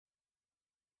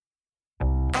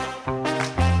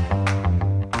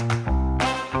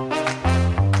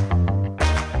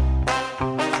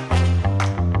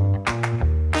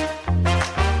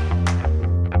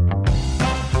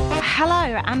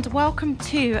welcome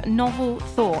to Novel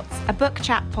Thoughts, a book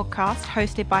chat podcast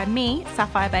hosted by me,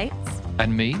 Sapphire Bates.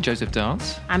 And me, Joseph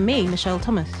Dance. And me, Michelle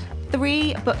Thomas.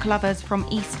 3 book lovers from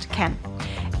East Kent.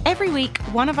 Every week,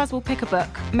 one of us will pick a book,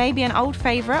 maybe an old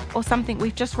favourite or something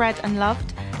we've just read and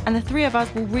loved, and the 3 of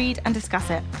us will read and discuss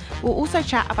it. We'll also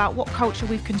chat about what culture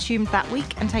we've consumed that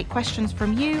week and take questions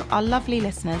from you, our lovely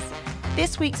listeners.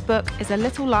 This week's book is A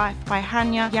Little Life by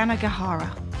Hanya Yanagihara.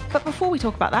 But before we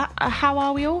talk about that, how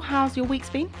are we all? How's your week's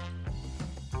been?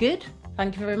 Good,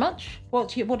 thank you very much.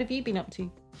 What have you been up to?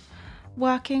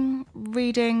 Working,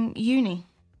 reading, uni,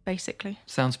 basically.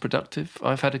 Sounds productive.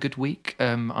 I've had a good week.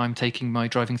 I'm taking my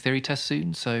driving theory test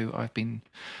soon, so I've been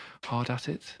hard at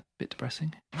it. A bit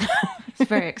depressing. It's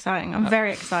very exciting. I'm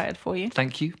very excited for you.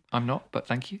 Thank you. I'm not, but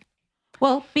thank you.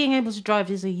 Well, being able to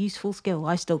drive is a useful skill.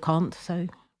 I still can't, so...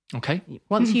 Okay.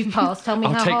 Once you've passed, tell me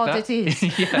how hard that. it is.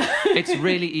 Yeah, it's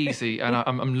really easy, and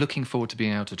I'm looking forward to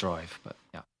being able to drive. But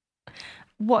yeah.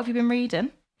 What have you been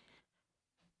reading?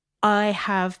 I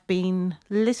have been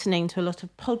listening to a lot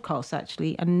of podcasts,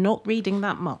 actually, and not reading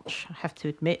that much, I have to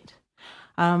admit.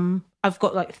 I've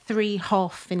got like 3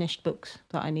 half-finished books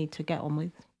that I need to get on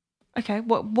with. Okay,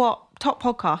 what top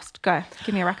podcast? Go,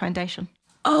 give me a recommendation.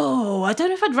 Oh, I don't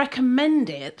know if I'd recommend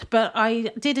it, but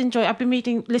I did enjoy. I've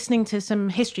been listening to some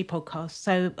history podcasts.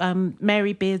 So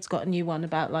Mary Beard's got a new one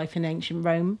about life in ancient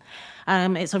Rome.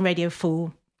 It's on Radio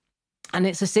 4, and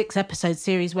it's a 6-episode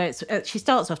series where she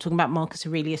starts off talking about Marcus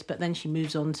Aurelius, but then she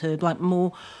moves on to like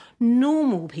more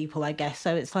normal people, I guess.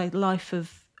 So it's like life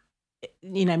of,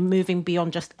 moving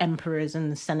beyond just emperors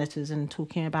and senators and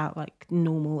talking about like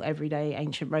normal, everyday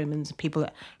ancient Romans, people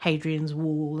at Hadrian's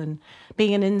Wall, and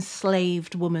being an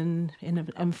enslaved woman in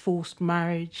an enforced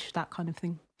marriage, that kind of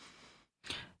thing.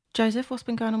 Joseph, what's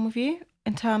been going on with you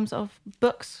in terms of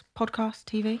books, podcasts,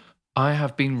 TV? I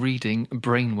have been reading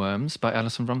Brainworms by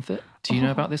Alison Rumfitt. Do you know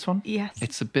about this one? Yes.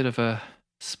 It's a bit of a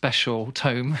special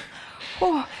tome.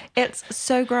 Oh, it's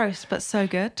so gross, but so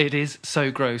good. It is so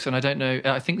gross. And I don't know,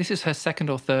 I think this is her 2nd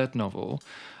or 3rd novel.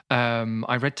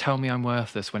 I read Tell Me I'm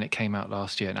Worthless when it came out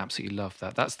last year and absolutely loved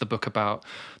that. That's the book about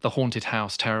the haunted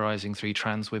house terrorising 3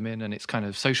 trans women, and it's kind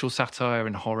of social satire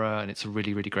and horror, and it's a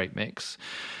really, really great mix.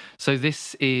 So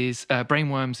this is,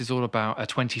 Brainworms is all about a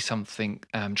 20-something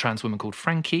trans woman called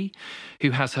Frankie,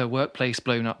 who has her workplace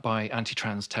blown up by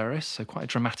anti-trans terrorists, so quite a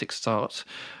dramatic start.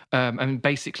 And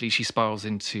basically she spirals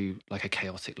into like a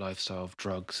chaotic lifestyle of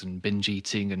drugs and binge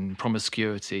eating and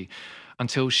promiscuity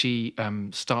until she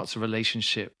starts a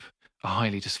relationship, a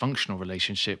highly dysfunctional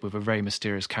relationship with a very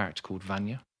mysterious character called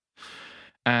Vanya.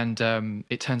 And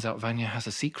it turns out Vanya has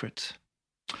a secret.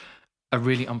 A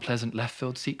really unpleasant left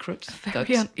field secret.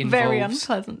 Very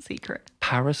unpleasant secret.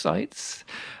 Parasites.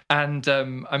 And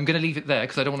I'm going to leave it there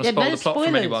because I don't want to spoil the plot spoilers.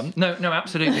 from anyone. No,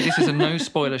 absolutely. This is a no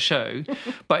spoiler show,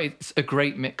 but it's a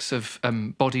great mix of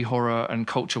body horror and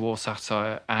culture war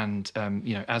satire. And,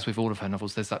 as with all of her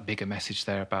novels, there's that bigger message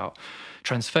there about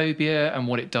transphobia and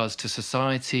what it does to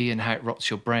society and how it rots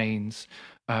your brains.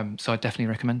 So I definitely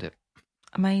recommend it.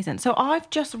 Amazing. So I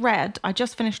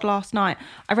just finished last night.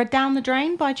 I read Down the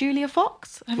Drain by Julia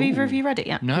Fox. Have either of you read it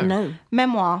yet? No.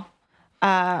 Memoir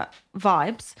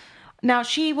vibes. Now,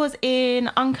 she was in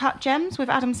Uncut Gems with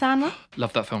Adam Sandler.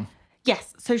 Love that film.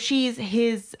 Yes. So she's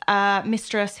his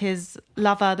mistress, his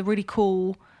lover, the really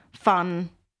cool,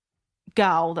 fun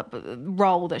role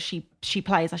that she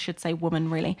plays, I should say woman,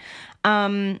 really.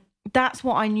 That's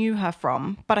what I knew her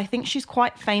from, but I think she's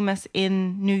quite famous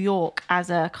in New York as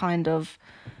a kind of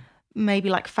maybe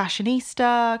like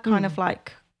fashionista, kind of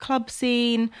like club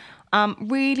scene.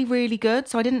 Really, really good.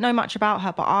 So I didn't know much about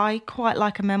her, but I quite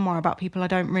like a memoir about people I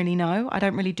don't really know. I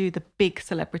don't really do the big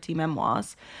celebrity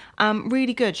memoirs.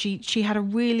 Really good. She had a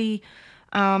really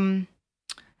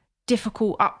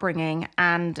difficult upbringing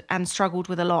and struggled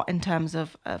with a lot in terms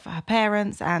of her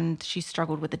parents, and she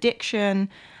struggled with addiction.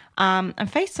 And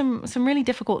faced some really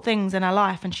difficult things in her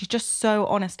life, and she's just so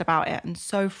honest about it and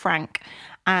so frank,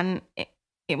 and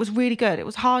it was really good. It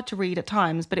was hard to read at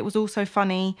times, but it was also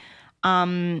funny.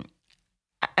 I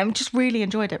just really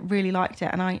enjoyed it, really liked it,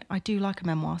 and I do like a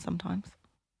memoir sometimes.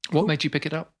 What made you pick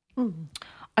it up?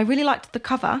 I really liked the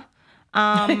cover.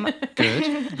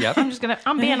 Good. Yep.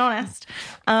 I'm being honest.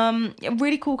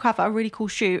 Really cool cover, really cool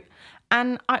shoot,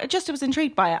 and I just was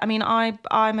intrigued by it. I mean,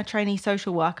 I'm a trainee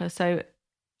social worker, so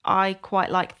I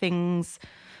quite like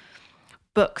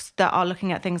books that are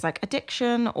looking at things like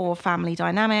addiction or family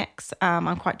dynamics.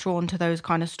 I'm quite drawn to those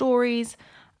kind of stories.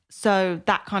 So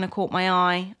that kind of caught my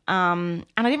eye. And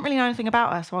I didn't really know anything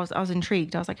about her, so I was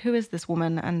intrigued. I was like, who is this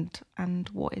woman and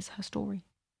what is her story?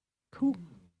 Cool.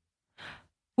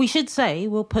 We should say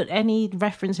we'll put any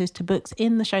references to books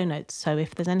in the show notes. So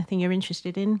if there's anything you're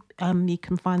interested in, you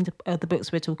can find the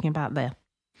books we're talking about there.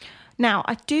 Now,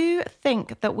 I do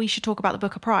think that we should talk about the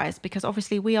Booker Prize because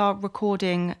obviously we are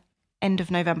recording end of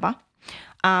November.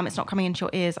 It's not coming into your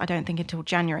ears, I don't think, until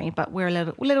January, but we're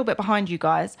a little bit behind you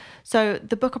guys. So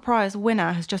the Booker Prize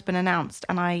winner has just been announced,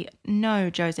 and I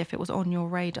know, Joseph, it was on your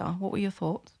radar. What were your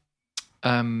thoughts?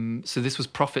 So this was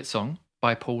Prophet Song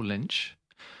by Paul Lynch.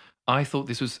 I thought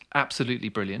this was absolutely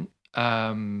brilliant.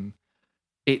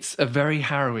 It's a very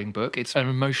harrowing book. It's an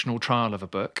emotional trial of a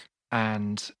book,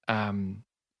 and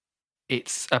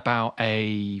it's about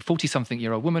a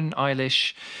 40-something-year-old woman,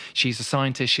 Eilish. She's a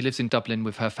scientist. She lives in Dublin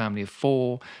with her family of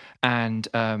 4. And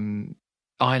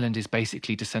Ireland is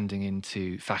basically descending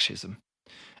into fascism.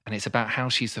 And it's about how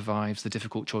she survives, the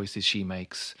difficult choices she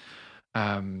makes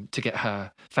to get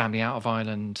her family out of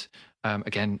Ireland.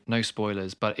 Again, no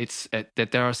spoilers, but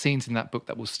there are scenes in that book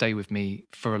that will stay with me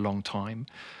for a long time.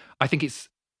 I think it's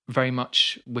very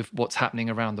much with what's happening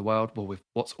around the world, or with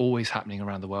what's always happening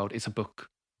around the world. It's a book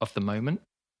of the moment.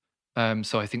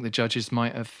 So I think the judges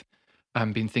might have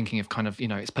been thinking of kind of,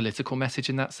 its political message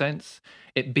in that sense.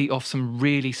 It beat off some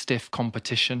really stiff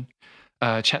competition.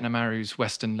 Chetna Maru's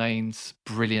Western Lanes,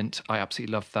 brilliant. I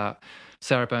absolutely love that.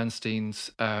 Sarah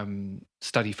Bernstein's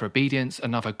Study for Obedience,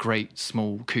 another great,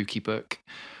 small, kooky book.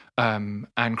 And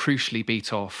crucially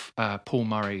beat off Paul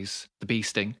Murray's The Bee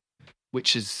Sting,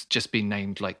 which has just been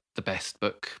named like the best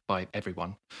book by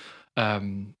everyone.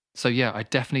 So yeah, I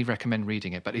definitely recommend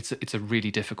reading it, but it's a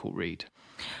really difficult read.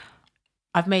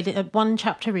 I've made it one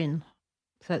chapter in.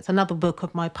 So it's another book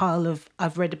of my pile of,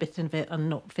 I've read a bit of it and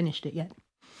not finished it yet.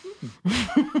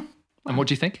 And what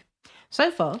do you think? So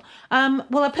far?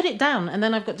 Well, I put it down and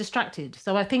then I've got distracted.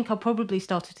 So I think I'll probably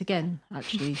start it again,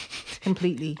 actually,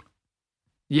 completely.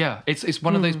 Yeah, it's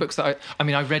one of those books that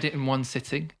I read it in one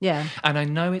sitting. Yeah. And I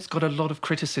know it's got a lot of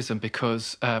criticism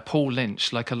because Paul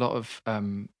Lynch, like a lot of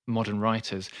modern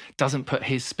writers, doesn't put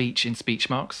his speech in speech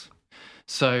marks.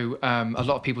 So a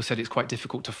lot of people said it's quite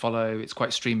difficult to follow. It's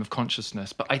quite stream of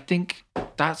consciousness. But I think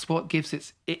that's what gives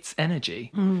its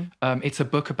energy. It's a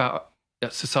book about a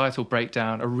societal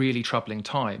breakdown, a really troubling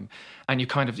time. And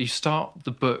you start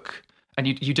the book and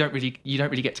you don't really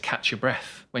get to catch your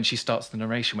breath when she starts the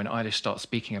narration, when Eilish starts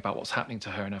speaking about what's happening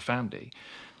to her and her family.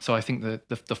 So I think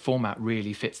the format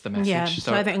really fits the message. Yeah,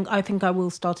 so I think I will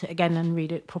start it again and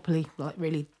read it properly, like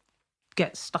really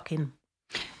get stuck in.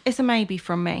 It's a maybe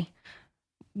from me.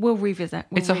 We'll revisit.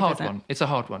 It's a hard one. It's a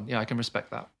hard one. Yeah, I can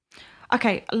respect that.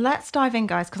 Okay, let's dive in,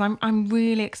 guys, because I'm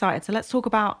really excited. So let's talk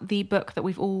about the book that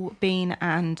we've all been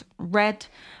and read.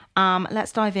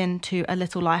 Let's dive into A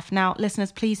Little Life. Now,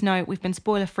 listeners, please know we've been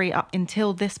spoiler-free up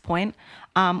until this point.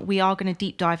 We are going to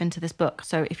deep dive into this book.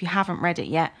 So if you haven't read it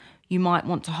yet, you might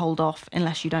want to hold off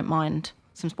unless you don't mind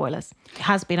some spoilers. It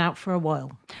has been out for a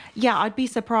while. Yeah, I'd be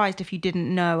surprised if you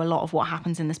didn't know a lot of what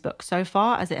happens in this book so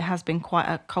far, as it has been quite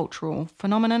a cultural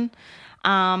phenomenon.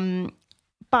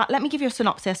 But let me give you a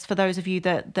synopsis for those of you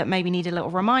that maybe need a little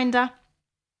reminder.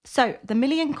 So, the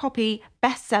million-copy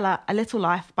bestseller A Little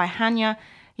Life by Hanya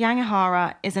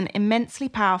Yanagihara is an immensely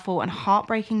powerful and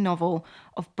heartbreaking novel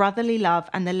of brotherly love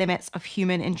and the limits of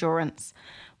human endurance.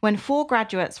 When 4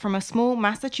 graduates from a small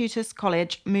Massachusetts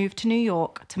college move to New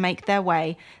York to make their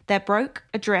way, they're broke,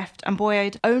 adrift, and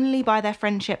buoyed only by their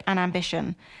friendship and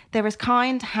ambition. There is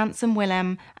kind, handsome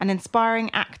Willem, an inspiring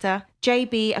actor,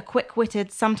 JB, a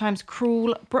quick-witted, sometimes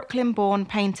cruel, Brooklyn-born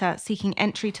painter seeking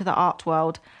entry to the art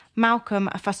world, Malcolm,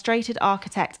 a frustrated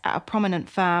architect at a prominent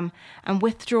firm, and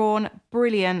withdrawn,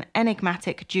 brilliant,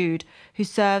 enigmatic Jude, who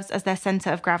serves as their centre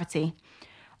of gravity.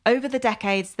 Over the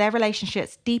decades, their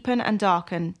relationships deepen and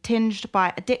darken, tinged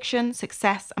by addiction,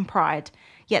 success, and pride.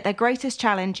 Yet their greatest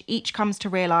challenge each comes to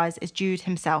realise is Jude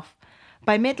himself.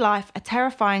 By midlife, a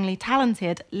terrifyingly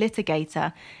talented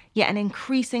litigator, yet an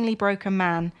increasingly broken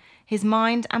man, his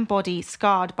mind and body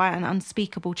scarred by an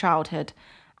unspeakable childhood,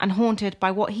 and haunted by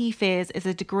what he fears is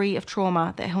a degree of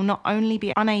trauma that he'll not only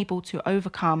be unable to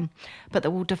overcome, but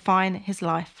that will define his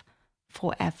life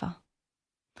forever.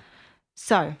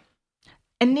 So,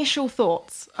 initial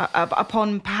thoughts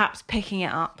upon perhaps picking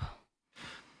it up?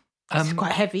 It's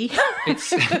quite heavy.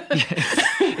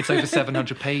 It's over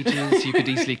 700 pages. You could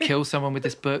easily kill someone with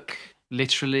this book,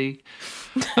 literally.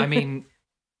 I mean,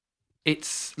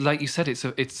 it's like you said.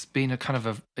 It's been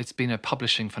a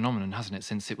publishing phenomenon, hasn't it?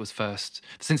 Since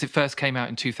it first came out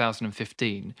in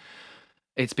 2015,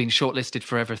 it's been shortlisted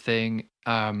for everything,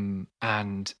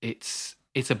 and it's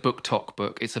it's a book talk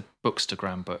book. It's a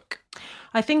bookstagram book.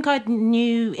 I think I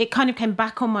knew it kind of came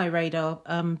back on my radar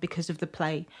because of the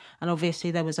play. And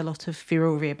obviously there was a lot of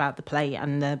furore about the play,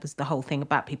 and there was the whole thing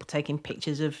about people taking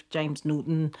pictures of James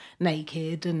Norton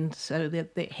naked, and so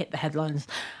it hit the headlines.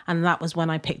 And that was when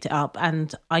I picked it up,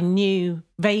 and I knew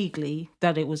vaguely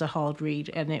that it was a hard read,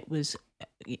 and it was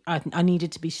I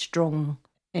needed to be strong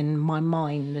in my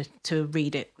mind to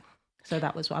read it. So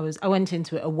that was what I went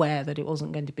into it aware that it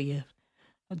wasn't going to be a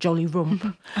jolly romp.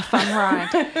 A fun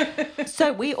ride.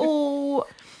 So we all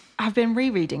have been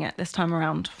rereading it this time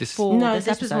around. This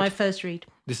episode. was my first read.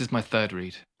 This is my third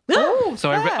read. Oh, so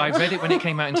I read it when it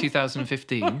came out in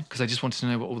 2015 because I just wanted to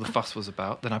know what all the fuss was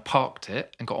about. Then I parked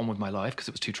it and got on with my life because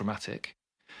it was too traumatic.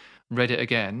 Read it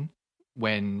again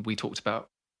when we talked about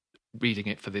reading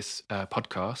it for this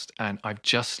podcast, and I've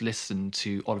just listened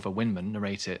to Oliver Wyndman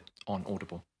narrate it on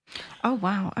Audible. Oh,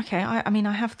 wow. Okay. I mean,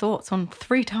 I have thoughts on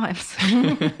 3 times.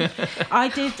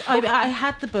 I did. I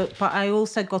had the book, but I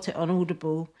also got it on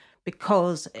Audible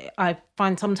because I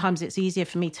find sometimes it's easier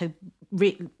for me to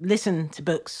listen to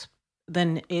books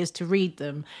than it is to read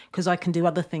them, because I can do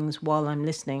other things while I'm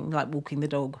listening, like walking the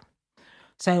dog.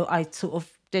 So I sort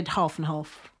of did half and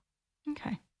half.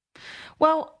 Okay.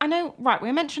 Well, I know, right,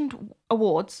 we mentioned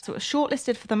awards. So it was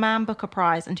shortlisted for the Man Booker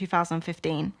Prize in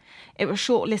 2015. It was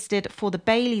shortlisted for the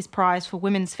Bailey's Prize for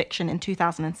Women's Fiction in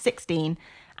 2016.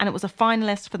 And it was a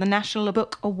finalist for the National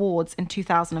Book Awards in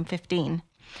 2015.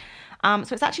 So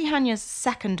it's actually Hanya's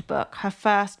second book, her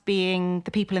first being The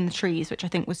People in the Trees, which I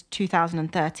think was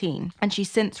 2013. And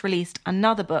she's since released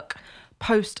another book,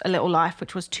 post A Little Life,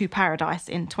 which was To Paradise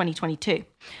in 2022.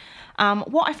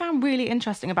 What I found really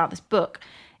interesting about this book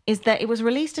is that it was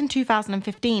released in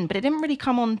 2015, but it didn't really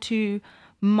come onto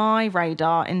my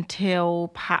radar until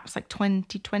perhaps like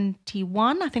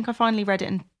 2021. I think I finally read it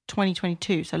in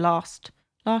 2022, so last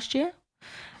year.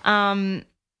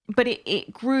 But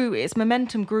it grew, its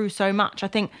momentum grew so much. I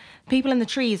think People in the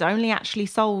Trees only actually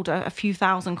sold a few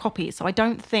thousand copies, so I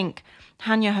don't think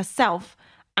Hanya herself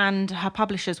and her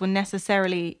publishers were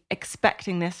necessarily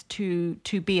expecting this to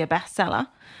be a bestseller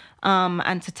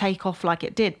and to take off like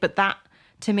it did. But that,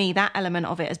 to me, that element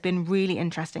of it has been really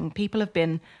interesting. People have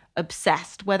been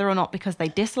obsessed, whether or not because they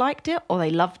disliked it or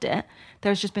they loved it.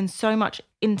 There's just been so much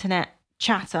internet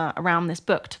chatter around this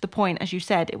book, to the point, as you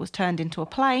said, it was turned into a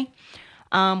play,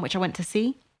 which I went to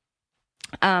see.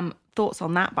 Thoughts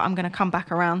on that, but I'm going to come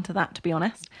back around to that, to be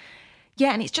honest.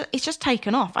 Yeah, and it's just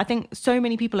taken off. I think so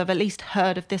many people have at least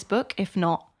heard of this book, if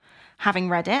not having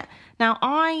read it. Now,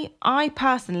 I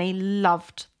personally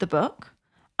loved the book.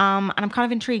 And I'm kind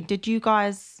of intrigued. Did you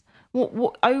guys,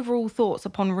 what overall thoughts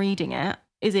upon reading it?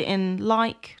 Is it in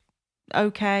like,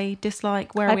 okay,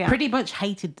 dislike? Where are we at? I pretty much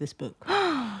hated this book.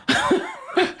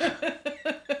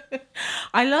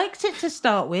 I liked it to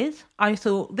start with. I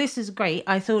thought, this is great.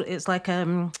 I thought it's like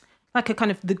a kind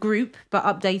of The Group, but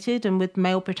updated and with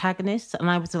male protagonists.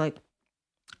 And I was like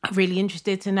really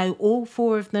interested to know all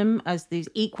 4 of them as these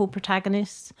equal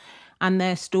protagonists and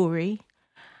their story.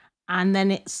 And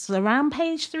then it's around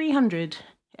page 300,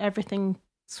 everything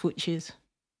switches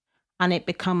and it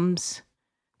becomes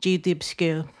Jude the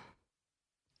Obscure.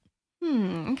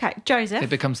 Okay, Joseph. It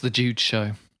becomes the Jude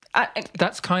show.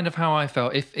 That's kind of how I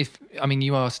felt. If I mean,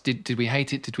 you asked, did we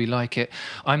hate it? Did we like it?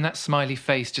 I'm that smiley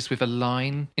face just with a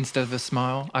line instead of a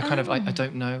smile. I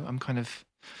don't know.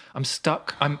 I'm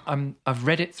stuck. I've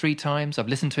read it 3 times. I've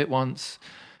listened to it once,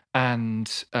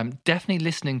 and definitely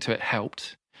listening to it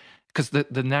helped. Because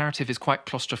the narrative is quite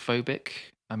claustrophobic.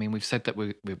 I mean, we've said that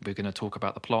we're going to talk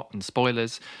about the plot and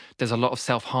spoilers. There's a lot of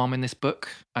self-harm in this book,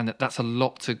 and that's a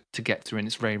lot to get through, and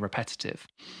it's very repetitive.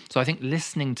 So I think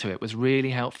listening to it was really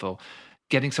helpful,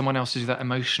 getting someone else to do that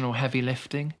emotional heavy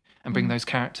lifting and bring those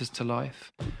characters to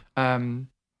life.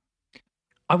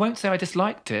 I won't say I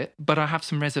disliked it, but I have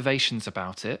some reservations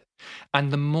about it.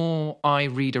 And the more I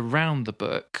read around the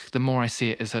book, the more I see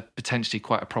it as a potentially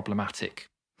quite a problematic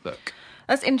book.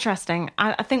 That's interesting.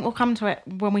 I think we'll come to it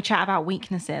when we chat about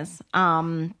weaknesses,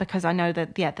 because I know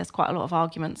that, there's quite a lot of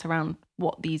arguments around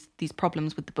what these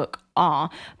problems with the book are.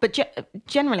 But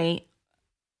generally,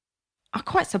 I'm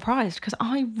quite surprised because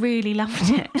I really loved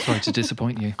it. Sorry to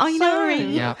disappoint you. I know. Sorry.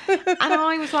 Yeah. And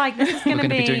I was like, this is going to be... We're going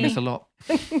to be doing this a lot.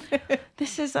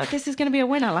 This is going to be a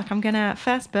winner. Like,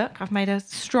 first book, I've made a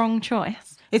strong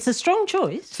choice. It's a strong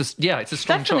choice. It's a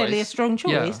strong Definitely choice. a strong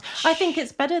choice. Yeah. I think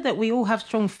it's better that we all have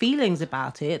strong feelings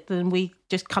about it than we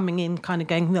just coming in kind of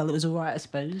going, well, it was all right, I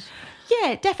suppose.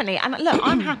 Yeah, definitely. And look,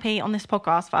 I'm happy on this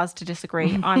podcast for us to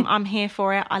disagree. I'm here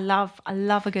for it. I love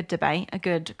a good debate, a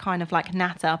good kind of like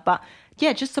natter. But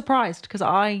yeah, just surprised because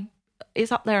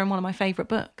it's up there in one of my favourite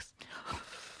books.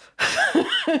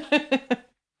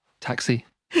 Taxi.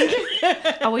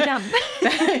 Are we done?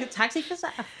 Taxi for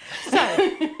Seth.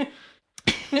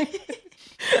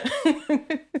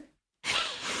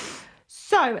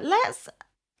 So let's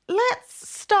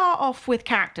start off with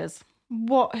characters.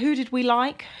 Who did we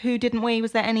like? Who didn't we?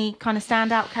 Was there any kind of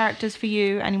standout characters for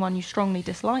you? Anyone you strongly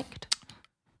disliked?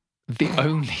 The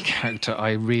only character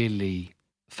I really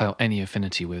felt any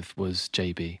affinity with was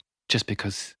JB, just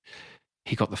because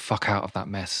he got the fuck out of that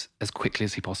mess as quickly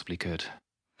as he possibly could.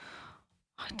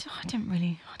 I didn't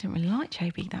really like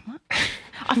JB that much.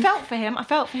 I felt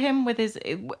for him with his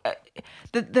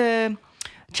the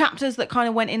chapters that kind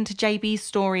of went into JB's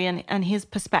story and his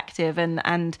perspective,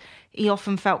 and he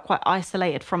often felt quite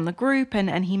isolated from the group,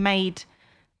 and he made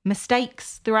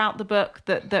mistakes throughout the book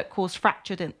that caused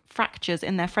fractures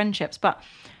in their friendships. But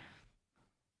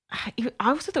I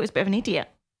also thought he was a bit of an idiot.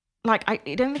 Like, I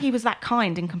don't think he was that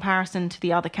kind in comparison to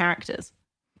the other characters.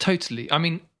 Totally. I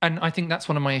mean, and I think that's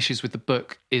one of my issues with the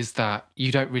book, is that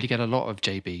you don't really get a lot of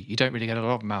JB. You don't really get a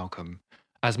lot of Malcolm.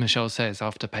 As Michelle says,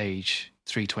 after page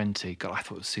 320, God, I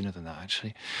thought it was sooner than that,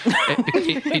 actually.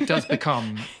 It does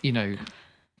become,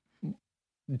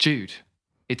 Jude.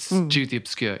 It's Jude the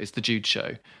Obscure. It's the Jude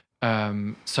show.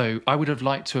 So I would have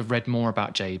liked to have read more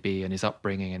about JB and his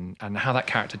upbringing and how that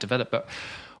character developed, but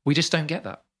we just don't get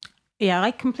that. Yeah, I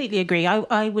completely agree.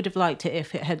 I would have liked it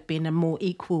if it had been a more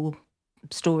equal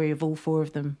story of all four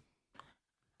of them.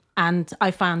 And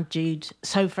I found Jude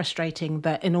so frustrating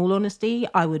that, in all honesty,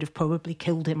 I would have probably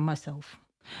killed him myself.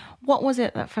 What was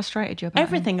it that frustrated you about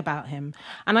Everything about him.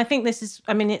 And I think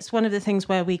it's one of the things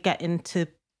where we get into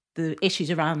the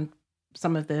issues around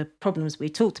some of the problems we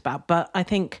talked about. But I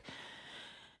think,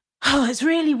 it's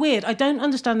really weird. I don't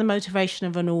understand the motivation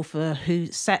of an author who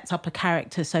sets up a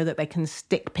character so that they can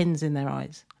stick pins in their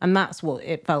eyes. And that's what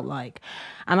it felt like.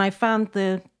 And I found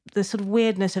the sort of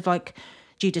weirdness of, like,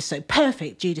 Jude is so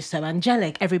perfect, Jude is so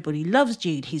angelic, everybody loves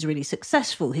Jude, he's really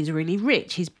successful, he's really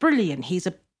rich, he's brilliant, he's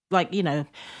a,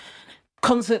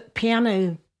 concert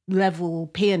piano level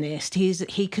pianist,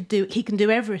 he can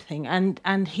do everything, and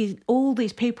all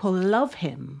these people love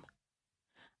him,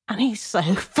 and he's so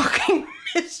fucking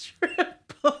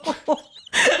miserable.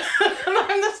 And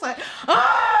I'm just like,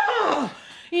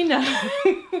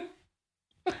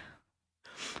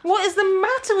 what is the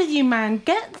matter with you, man?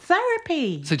 Get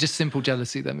therapy. So just simple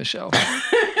jealousy then, Michelle.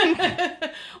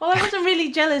 Well, I wasn't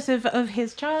really jealous of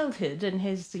his childhood and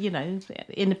his,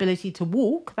 inability to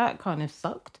walk. That kind of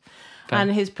sucked. Fair.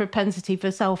 And his propensity for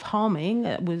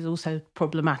self-harming was also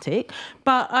problematic.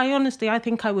 But I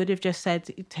think I would have just said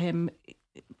to him,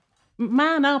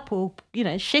 man up, or,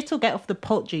 shit will get off the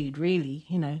pot, Jude, really,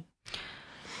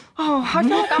 Oh, I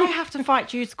feel like I have to fight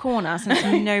Jude's corner since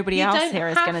nobody else here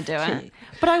is going to do it.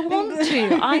 But I want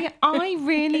to. I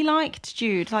really liked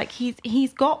Jude. Like,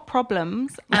 he's got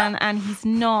problems, and he's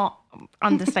not,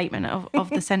 understatement of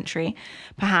the century,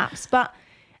 perhaps. But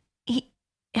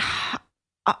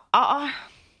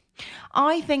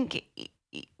I think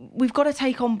we've got to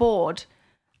take on board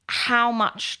how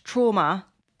much trauma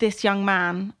this young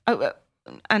man,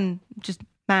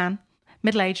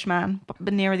 middle-aged man,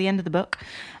 but nearer the end of the book,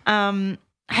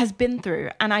 has been through.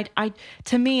 And I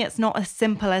to me, it's not as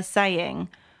simple as saying,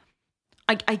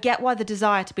 I get why the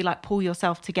desire to be like, pull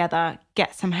yourself together,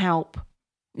 get some help,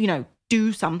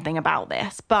 do something about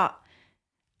this. But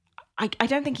I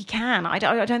don't think he can. I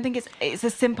don't think it's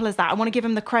as simple as that. I want to give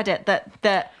him the credit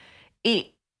that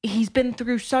he's been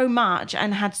through so much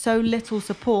and had so little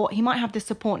support. He might have this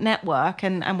support network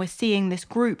and we're seeing this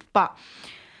group, but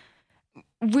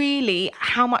really,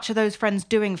 how much are those friends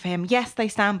doing for him? Yes, they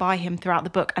stand by him throughout the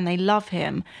book and they love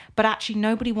him, but actually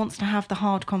nobody wants to have the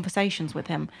hard conversations with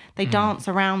him. They dance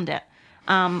around it.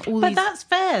 That's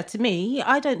fair to me.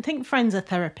 I don't think friends are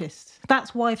therapists.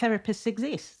 That's why therapists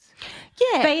exist.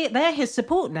 Yeah. They're his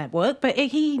support network, but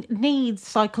he needs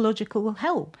psychological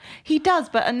help. He does,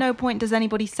 but at no point does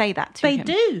anybody say that to him.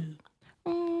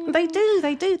 They do.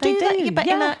 They do. But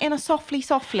in a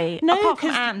softly. No, apart from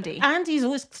Andy. Andy's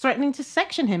always threatening to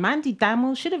section him. Andy damn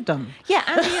well should have done. Yeah,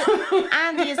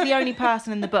 Andy is the only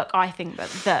person in the book, I think,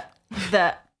 that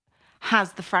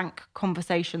has the frank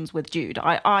conversations with Jude.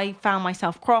 I found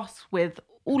myself cross with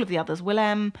all of the others,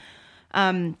 Willem,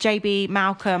 JB,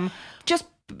 Malcolm, just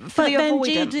for the avoidance.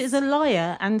 But then Jude is a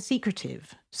liar and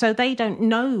secretive, so they don't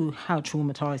know how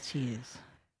traumatised he is.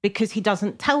 Because he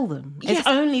doesn't tell them. Yes. It's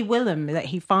only Willem that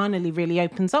he finally really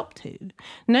opens up to.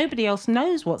 Nobody else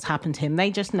knows what's happened to him.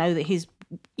 They just know that he's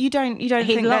You don't he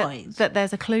think lies. that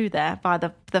there's a clue there by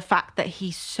the fact that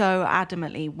he so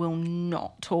adamantly will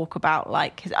not talk about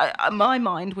like his, my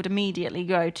mind would immediately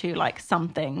go to like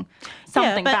something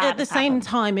but bad at the same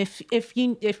time, if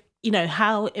you know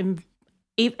how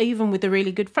even with a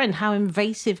really good friend, how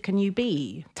invasive can you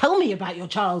be? Tell me about your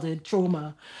childhood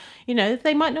trauma. You know,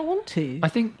 they might not want to. I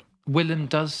think Willem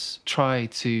does try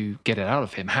to get it out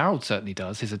of him. Harold certainly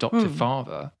does, his adoptive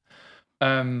father.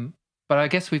 But I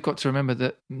guess we've got to remember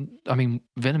that, I mean,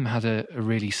 Willem had a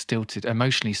really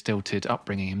emotionally stilted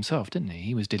upbringing himself, didn't he?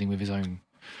 He was dealing with his own...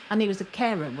 And he was a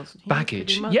carer, wasn't he?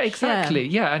 Baggage. Yeah, exactly.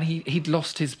 Yeah, and he'd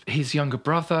lost his younger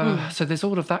brother. So there's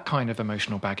all of that kind of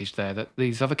emotional baggage there that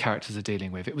these other characters are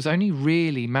dealing with. It was only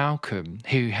really Malcolm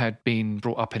who had been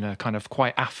brought up in a kind of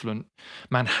quite affluent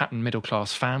Manhattan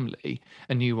middle-class family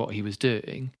and knew what he was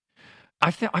doing. I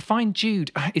find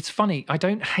Jude, it's funny, I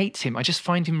don't hate him, I just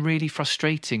find him really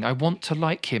frustrating. I want to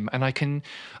like him, and I can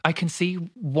see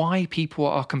why people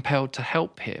are compelled to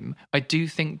help him. I do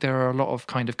think there are a lot of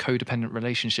kind of codependent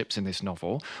relationships in this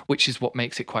novel, which is what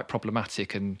makes it quite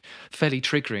problematic and fairly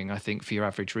triggering, I think, for your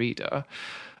average reader.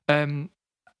 I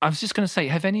was just going to say,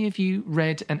 have any of you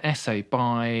read an essay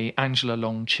by Angela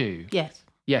Long Chu?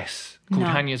 Yes. Called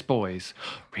Hanya's Boys.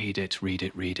 Read it.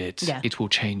 Yeah. It will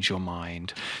change your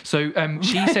mind. So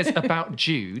she says about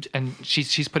Jude, and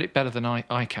she's put it better than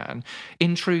I can.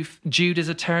 In truth, Jude is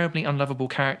a terribly unlovable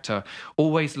character,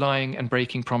 always lying and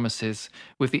breaking promises,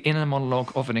 with the inner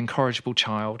monologue of an incorrigible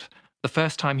child. The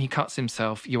first time he cuts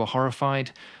himself, you are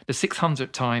horrified. The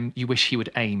 600th time, you wish he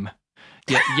would aim.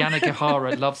 Yet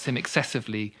Yanagihara loves him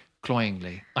excessively,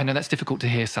 cloyingly. I know that's difficult to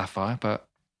hear, Sapphire, but...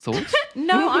 Thoughts?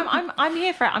 No, I'm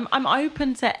here for it. I'm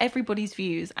open to everybody's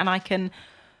views, and I can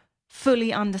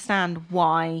fully understand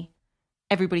why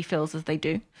everybody feels as they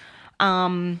do.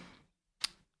 I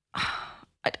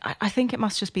think it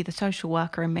must just be the social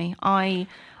worker in me. I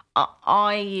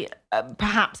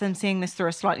perhaps am seeing this through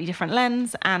a slightly different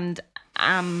lens, and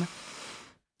am.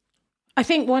 I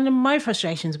think one of my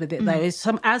frustrations with it, though, is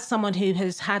as someone who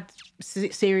has had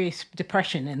serious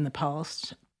depression in the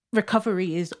past,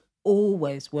 recovery is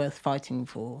always worth fighting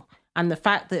for. And the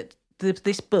fact that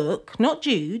this book, not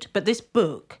Jude, but this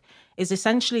book is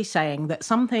essentially saying that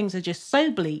some things are just so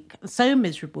bleak, so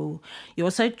miserable, you're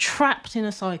so trapped in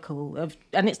a cycle of,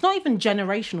 and it's not even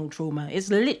generational trauma, it's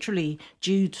literally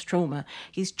Jude's trauma.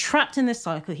 He's trapped in this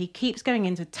cycle. He keeps going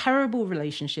into terrible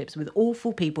relationships with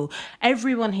awful people.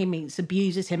 Everyone he meets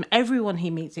abuses him. Everyone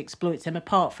he meets exploits him,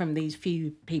 apart from these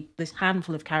few people, this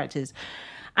handful of characters.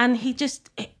 And he just...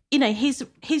 You know, he's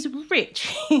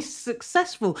rich, he's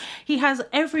successful. He has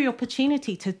every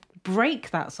opportunity to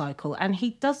break that cycle, and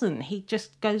he doesn't. He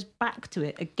just goes back to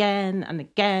it again and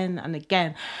again and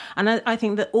again. And I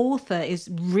think the author is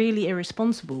really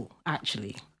irresponsible,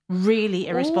 actually. Really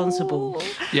irresponsible.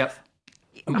 Ooh. Yep.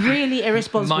 Really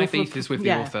irresponsible. My beef is with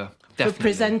the author. Definitely. For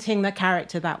presenting the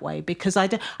character that way, because I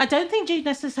don't think Jude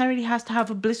necessarily has to have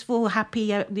a blissful, happy,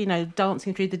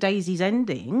 dancing through the daisies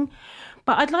ending.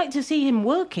 But I'd like to see him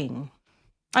working.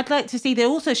 I'd like to see they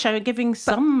also giving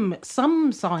some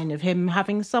sign of him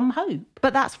having some hope.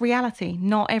 But that's reality.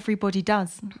 Not everybody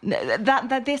does.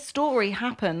 That this story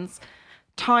happens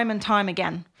time and time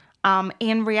again.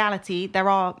 In reality, there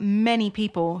are many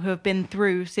people who have been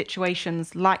through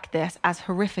situations like this, as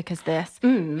horrific as this,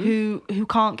 who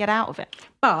can't get out of it.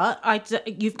 But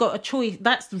you've got a choice.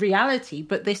 That's reality,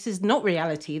 but this is not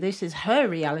reality. This is her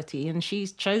reality, and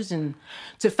she's chosen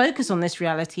to focus on this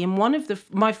reality. And one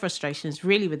of my frustrations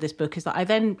really with this book is that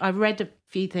I read a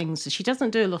few things. She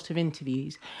doesn't do a lot of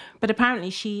interviews, but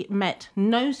apparently she met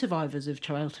no survivors of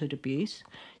childhood abuse.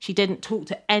 She didn't talk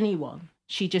to anyone.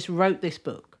 She just wrote this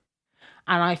book.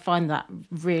 And I find that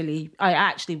I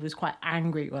actually was quite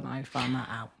angry when I found that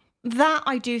out. That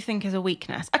I do think is a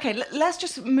weakness. Okay, let's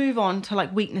just move on to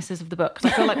like weaknesses of the book,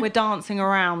 because I feel like we're dancing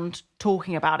around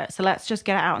talking about it. So let's just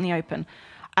get it out in the open.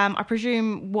 I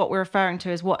presume what we're referring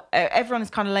to is what everyone is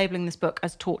kind of labeling this book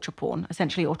as torture porn,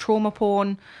 essentially, or trauma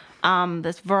porn.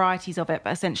 There's varieties of it,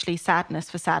 but essentially sadness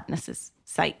for sadness'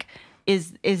 sake.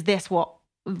 Is this what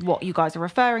you guys are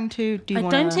referring to? I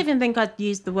don't even think I'd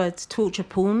use the words torture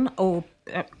porn or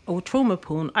trauma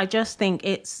porn. I just think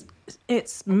it's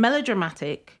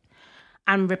melodramatic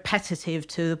and repetitive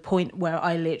to the point where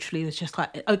I literally was just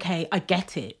like, okay, I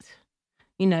get it.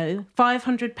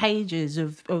 500 pages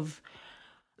of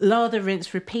lather,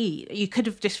 rinse, repeat. You could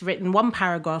have just written one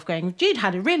paragraph going, Jude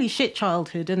had a really shit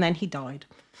childhood and then he died.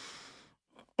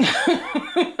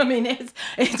 I mean,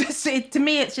 to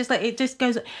me, it's just like, it just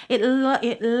goes,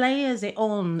 it layers it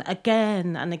on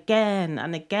again and again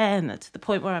and again to the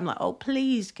point where I'm like, oh,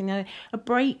 please, a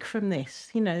break from this.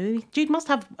 Jude must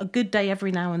have a good day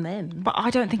every now and then. But I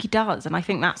don't think he does. And I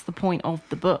think that's the point of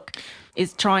the book,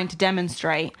 is trying to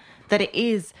demonstrate that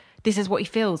this is what he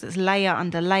feels. It's layer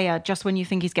under layer, just when you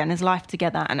think he's getting his life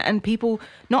together. And people,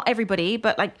 not everybody,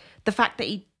 but like the fact that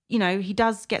he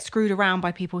does get screwed around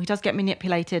by people. He does get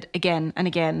manipulated again and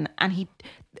again. And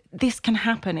this can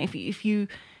happen if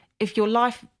your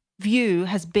life view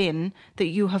has been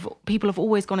that people have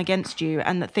always gone against you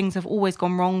and that things have always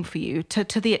gone wrong for you,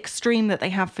 to the extreme that they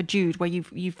have for Jude, where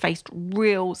you've faced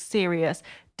real serious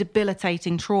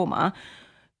debilitating trauma.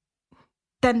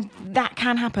 Then that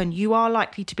can happen. You are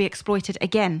likely to be exploited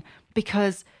again,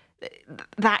 because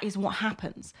that is what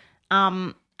happens.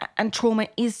 And trauma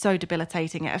is so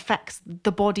debilitating. It affects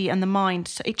the body and the mind.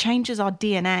 So it changes our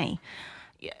DNA.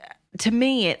 To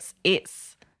me,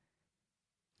 it's.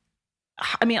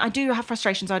 I mean, I do have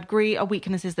frustrations. I agree. A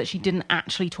weakness is that she didn't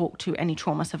actually talk to any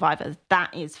trauma survivors.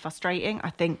 That is frustrating. I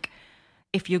think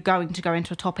if you're going to go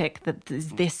into a topic that is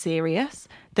this serious,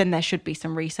 then there should be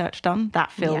some research done. That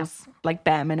feels like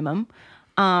bare minimum.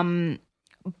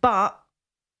 But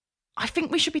I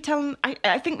think we should be telling...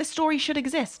 I think the story should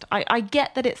exist. I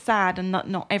get that it's sad and that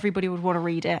not everybody would want to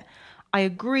read it. I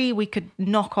agree we could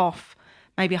knock off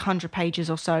maybe 100 pages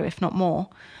or so, if not more.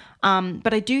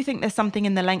 But I do think there's something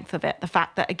in the length of it. The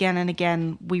fact that again and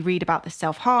again we read about this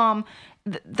self-harm.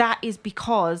 That is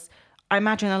because... I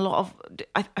imagine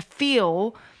I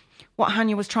feel what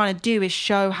Hanya was trying to do is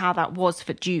show how that was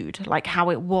for Jude, like how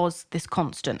it was this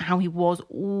constant, how he was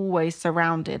always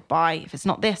surrounded by, if it's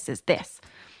not this, it's this.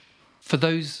 For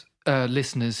those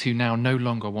listeners who now no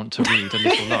longer want to read A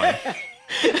Little Life,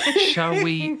 shall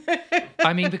we?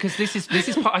 I mean, because this is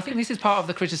part, I think this is part of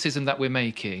the criticism that we're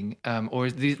making, or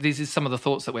this is some of the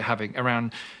thoughts that we're having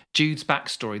around Jude's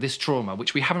backstory, this trauma,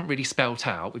 which we haven't really spelt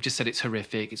out. We've just said it's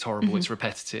horrific, it's horrible, it's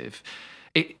repetitive.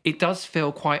 It does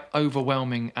feel quite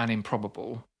overwhelming and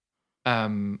improbable.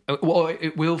 Well,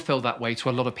 it will feel that way to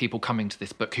a lot of people coming to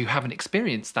this book who haven't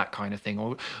experienced that kind of thing,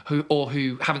 or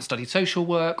who haven't studied social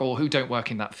work, or who don't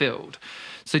work in that field.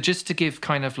 So just to give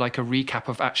kind of like a recap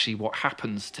of actually what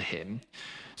happens to him.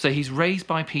 So he's raised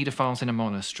by paedophiles in a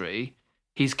monastery.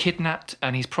 He's kidnapped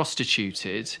and he's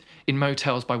prostituted in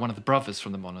motels by one of the brothers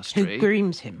from the monastery.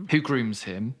 Who grooms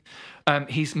him.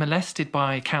 He's molested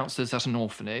by counsellors at an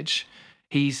orphanage.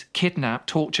 He's kidnapped,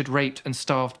 tortured, raped and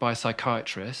starved by a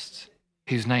psychiatrist,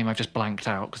 whose name I've just blanked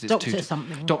out because it's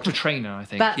Dr. Trainer, I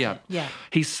think. Yeah.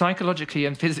 He's psychologically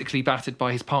and physically battered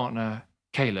by his partner,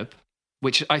 Caleb,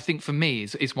 which I think for me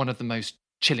is one of the most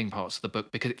chilling parts of the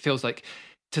book, because it feels like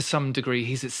to some degree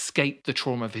he's escaped the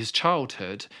trauma of his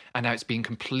childhood and now it's being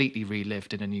completely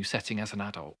relived in a new setting as an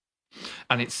adult.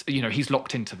 And it's, he's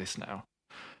locked into this now.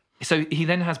 So he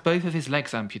then has both of his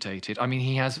legs amputated. I mean,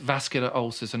 he has vascular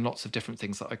ulcers and lots of different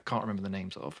things that I can't remember the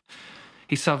names of.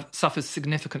 He suffers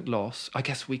significant loss. I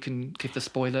guess we can give the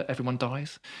spoiler, everyone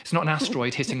dies. It's not an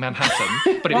asteroid hitting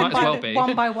Manhattan, but it might as well be.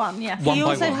 One by one, yes. He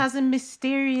also has a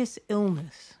mysterious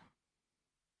illness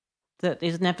that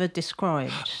is never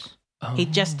described. Oh. He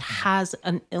just has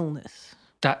an illness.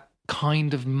 That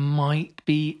kind of might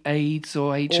be AIDS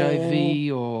or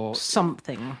HIV or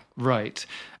something. Right.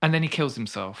 And then he kills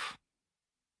himself.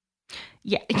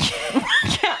 Yeah.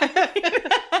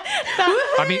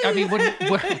 I mean,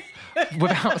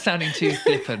 without sounding too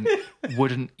flippant,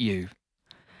 wouldn't you?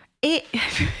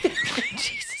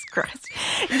 Jesus Christ.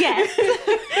 Yes.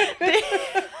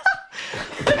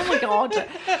 Oh my God.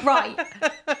 Right.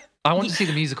 I want to see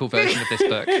the musical version of this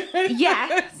book.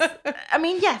 Yes. I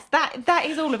mean, yes, that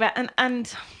is all of it.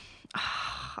 And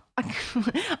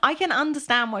I can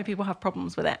understand why people have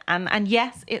problems with it. And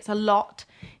yes, it's a lot.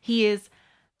 He is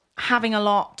having a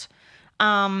lot.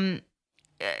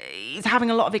 He's having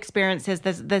a lot of experiences.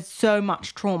 There's so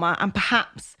much trauma, and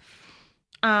perhaps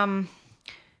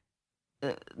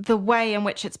the way in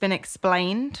which it's been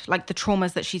explained, like the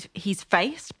traumas that he's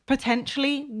faced,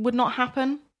 potentially would not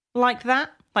happen like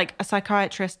that. Like a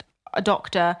psychiatrist, a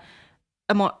doctor,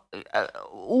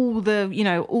 all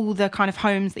the kind of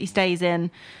homes that he stays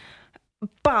in.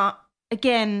 But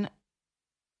again,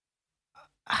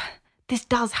 this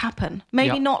does happen.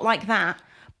 Maybe not like that.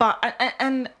 But,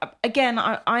 and again,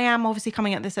 I am obviously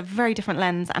coming at this a very different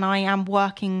lens, and I am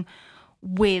working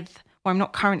with, well, I'm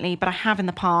not currently, but I have in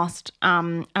the past,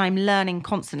 and I'm learning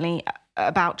constantly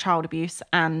about child abuse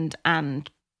and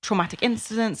traumatic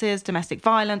incidences, domestic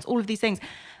violence, all of these things.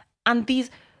 And these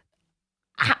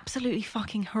absolutely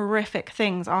fucking horrific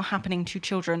things are happening to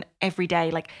children every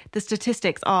day. Like, the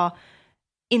statistics are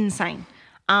insane.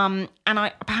 And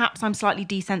I'm slightly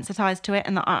desensitized to it,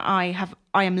 and that I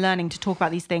am learning to talk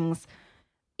about these things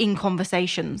in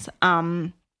conversations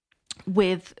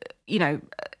with,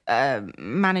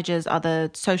 managers, other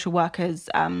social workers,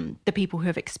 the people who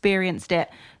have experienced it,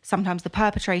 sometimes the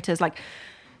perpetrators.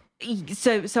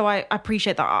 So I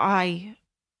appreciate that I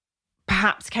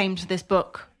perhaps came to this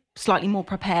book slightly more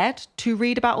prepared to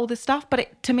read about all this stuff,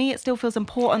 but to me it still feels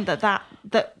important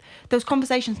that those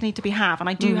conversations need to be had. And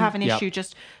I do have an issue,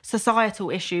 just societal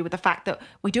issue, with the fact that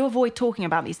we do avoid talking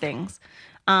about these things,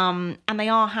 and they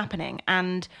are happening.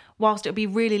 And whilst it would be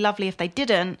really lovely if they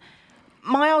didn't,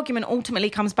 my argument ultimately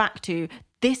comes back to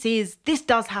this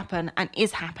does happen and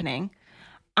is happening.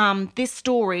 This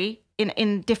story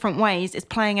in different ways is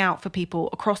playing out for people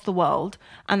across the world,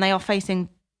 and they are facing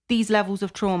these levels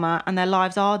of trauma, and their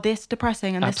lives are this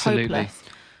depressing and this hopeless.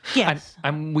 Yes.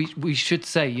 And we should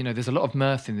say, there's a lot of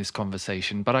mirth in this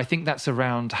conversation, but I think that's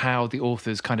around how the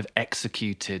authors kind of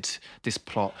executed this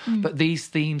plot. But these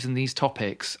themes and these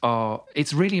topics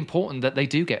it's really important that they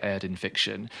do get aired in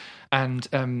fiction, and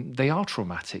they are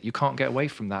traumatic. You can't get away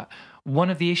from that. One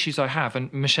of the issues I have,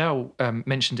 and Michelle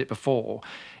mentioned it before,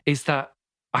 is that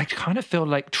I kind of feel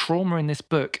like trauma in this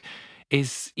book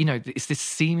is, it's this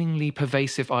seemingly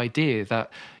pervasive idea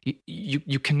that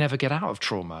you can never get out of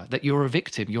trauma, that you're a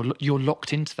victim, you're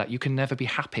locked into that, you can never be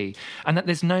happy, and that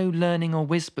there's no learning or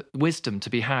wisdom to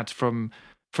be had from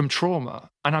trauma.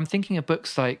 And I'm thinking of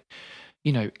books like,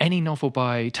 any novel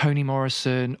by Toni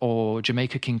Morrison or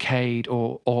Jamaica Kincaid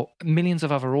or millions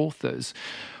of other authors,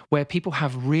 where people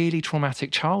have really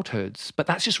traumatic childhoods, but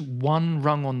that's just one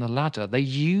rung on the ladder. They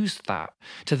use that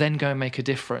to then go and make a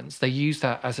difference. They use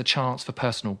that as a chance for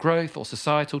personal growth or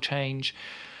societal change.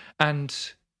 And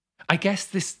I guess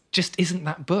this just isn't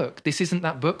that book. This isn't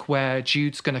that book where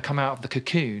Jude's going to come out of the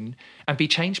cocoon and be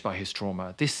changed by his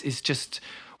trauma. This is just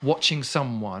watching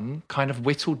someone kind of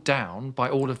whittled down by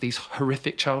all of these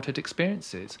horrific childhood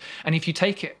experiences. And if you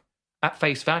take it at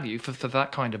face value for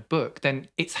that kind of book, then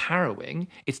it's harrowing,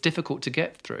 it's difficult to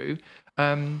get through,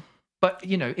 but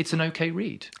it's an okay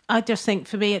read. I just think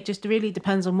for me it just really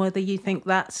depends on whether you think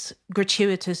that's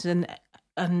gratuitous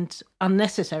and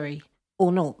unnecessary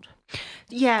or not.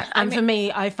 Yeah, for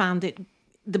me, I found it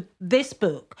this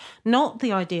book, not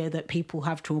the idea that people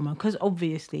have trauma, because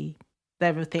obviously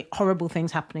there are horrible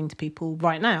things happening to people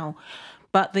right now,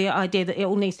 but the idea that it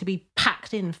all needs to be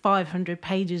packed in 500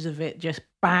 pages of it, just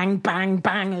bang, bang,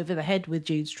 bang over the head with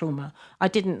Jude's trauma. I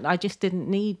just didn't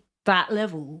need that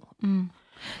level.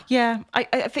 Yeah, I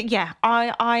think,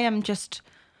 I am just,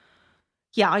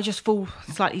 I just fall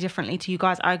slightly differently to you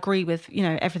guys. I agree with,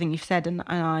 everything you've said. And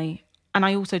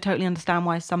I also totally understand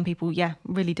why some people,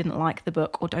 really didn't like the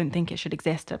book or don't think it should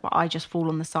exist. But I just fall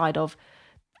on the side of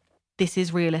this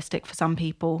is realistic for some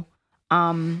people.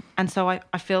 And so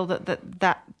I feel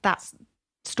that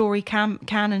story can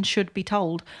and should be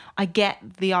told. I get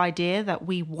the idea that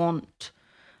we want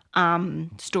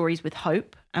stories with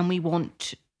hope, and we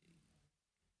want,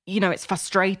 it's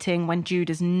frustrating when Jude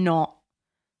is not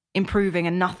improving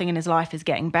and nothing in his life is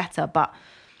getting better. But,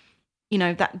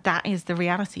 that is the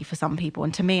reality for some people.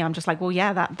 And to me, I'm just like, well,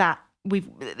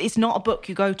 it's not a book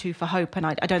you go to for hope, and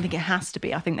I don't think it has to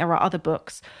be. I think there are other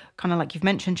books, kind of like you've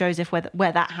mentioned, Joseph,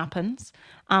 where that happens,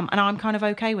 and I'm kind of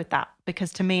okay with that,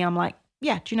 because to me, I'm like,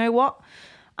 do you know what?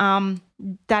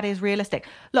 That is realistic.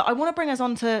 Look, I want to bring us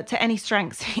on to any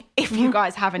strengths, if you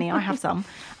guys have any. I have some,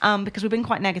 because we've been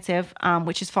quite negative,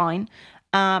 which is fine.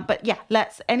 But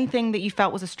anything that you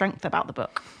felt was a strength about the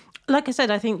book. Like I said,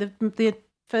 I think the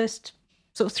first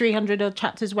sort of 300 odd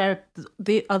chapters where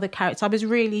the other characters, I was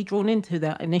really drawn into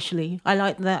that initially. I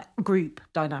liked that group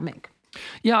dynamic.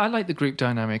 Yeah, I like the group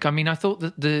dynamic. I mean, I thought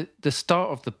that the start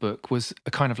of the book was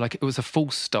a kind of like, it was a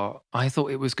false start. I thought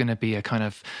it was going to be a kind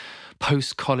of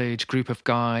post-college group of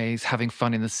guys having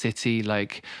fun in the city,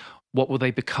 like what will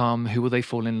they become, who will they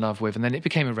fall in love with? And then it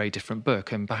became a very different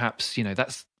book. And perhaps,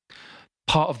 that's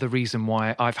part of the reason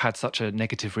why I've had such a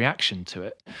negative reaction to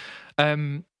it.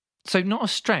 So not a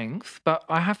strength, but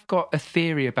I have got a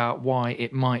theory about why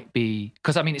it might be,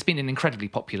 because I mean, it's been an incredibly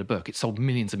popular book. It's sold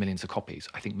millions and millions of copies.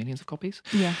 I think millions of copies.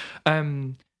 Yeah.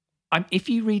 If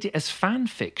you read it as fan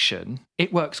fiction,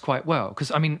 it works quite well, because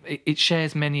I mean, it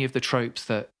shares many of the tropes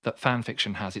that fan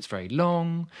fiction has. It's very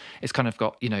long. It's kind of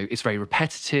got, it's very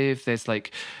repetitive. There's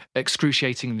like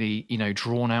excruciatingly,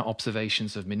 drawn out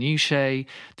observations of minutiae.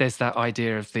 There's that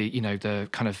idea of the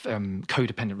kind of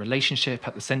codependent relationship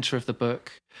at the center of the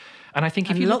book. And I think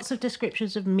lots of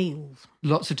descriptions of meals.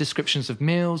 Lots of descriptions of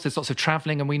meals. There's lots of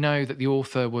travelling, and we know that the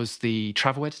author was the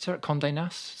travel editor at Condé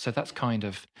Nast. So that's kind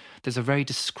of, there's a very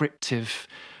descriptive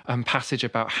passage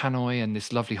about Hanoi and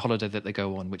this lovely holiday that they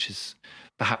go on, which is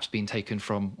perhaps been taken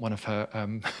from one of her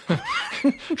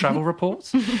travel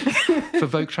reports for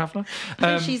Vogue Traveller.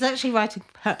 She's actually writing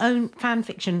her own fan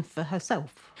fiction for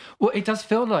herself. Well, it does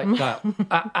feel like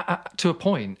that to a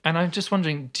point. And I'm just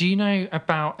wondering, do you know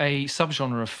about a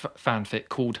subgenre of fanfic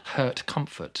called Hurt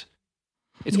Comfort?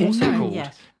 It's also called...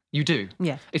 Yes. You do?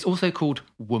 Yes. It's also called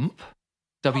Whump.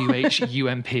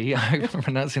 WHUMP. I hope I'm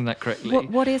pronouncing that correctly.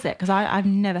 What is it? Because I've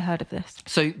never heard of this.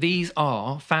 So these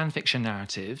are fan fiction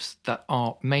narratives that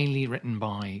are mainly written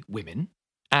by women,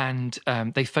 and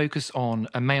they focus on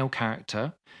a male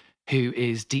character who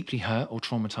is deeply hurt or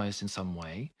traumatized in some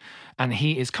way, and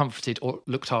he is comforted or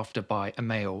looked after by a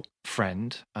male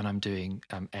friend, and I'm doing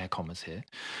air commas here.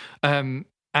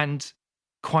 And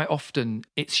quite often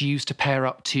it's used to pair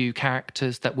up two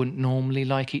characters that wouldn't normally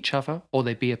like each other, or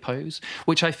they'd be opposed,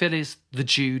 which I feel is the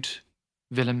Jude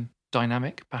villain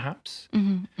dynamic, perhaps.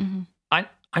 Mm-hmm, mm-hmm.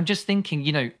 I'm just thinking,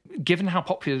 you know, given how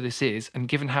popular this is, and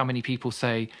given how many people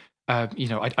say, you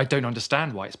know, I don't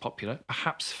understand why it's popular,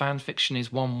 perhaps fan fiction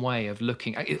is one way of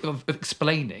looking at, of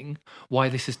explaining why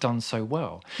this is done so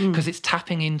well. Because it's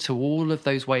tapping into all of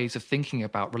those ways of thinking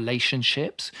about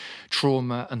relationships,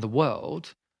 trauma, and the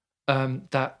world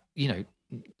that, you know,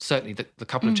 certainly the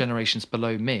couple of generations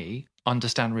below me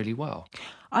understand really well.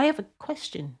 I have a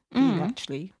question for you,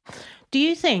 actually. Do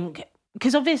you think,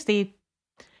 because obviously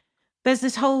there's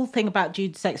this whole thing about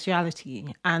Jude's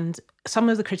sexuality, and some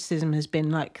of the criticism has been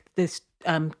like this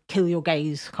kill your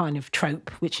gays kind of trope,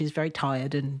 which is very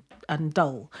tired and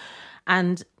dull.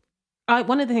 And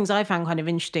one of the things I found kind of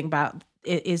interesting about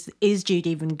it is Jude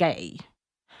even gay?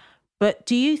 But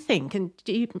do you think, and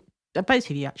do you, both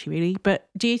of you actually really, but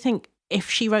do you think if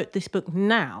she wrote this book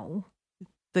now,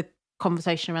 the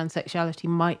conversation around sexuality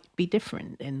might be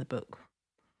different in the book?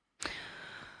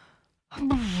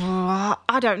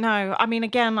 I don't know. I mean,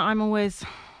 again, I'm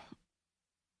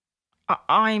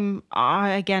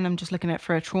just looking at it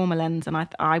through a trauma lens, and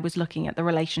I was looking at the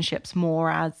relationships more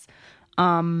as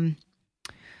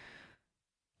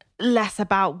less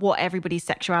about what everybody's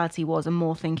sexuality was, and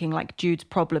more thinking like Jude's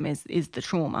problem is the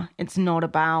trauma. It's not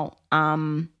about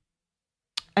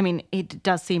I mean, it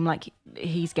does seem like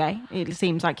he's gay. It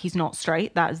seems like he's not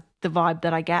straight. That is the vibe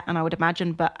that I get, and I would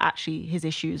imagine. But actually, his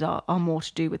issues are more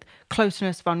to do with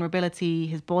closeness, vulnerability,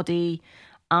 his body,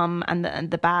 and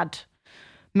the bad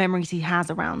memories he has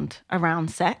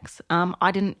around sex.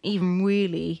 I didn't even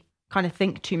really kind of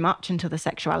think too much into the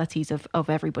sexualities of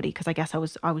everybody, because I guess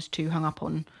I was too hung up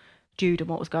on Jude and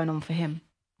what was going on for him.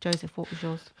 Joseph, what was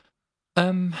yours?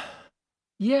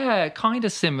 Yeah, kind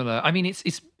of similar. I mean,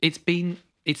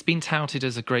 it's been touted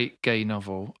as a great gay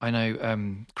novel. I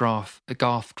know Garth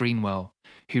Greenwell,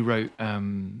 who wrote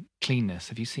Cleanness.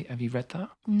 Have you read that?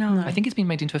 No. I think it's been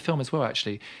made into a film as well,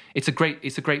 actually. It's a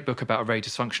great book about a very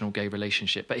dysfunctional gay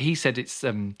relationship. But he said it's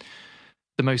the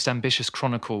most ambitious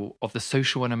chronicle of the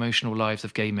social and emotional lives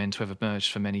of gay men to have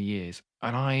emerged for many years.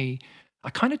 And I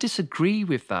kind of disagree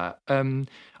with that.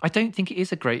 I don't think it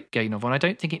is a great gay novel, and I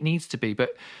don't think it needs to be,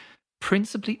 but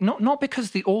principally not because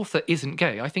the author isn't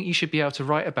gay. I think you should be able to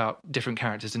write about different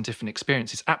characters and different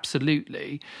experiences,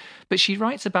 absolutely. But she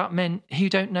writes about men who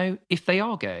don't know if they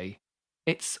are gay.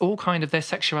 It's all kind of their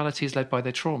sexuality is led by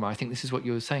their trauma. I think this is what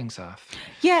you were saying, Saf.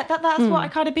 Yeah, that's what I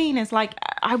kind of mean is like,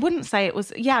 I wouldn't say it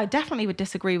was, I definitely would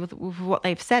disagree with what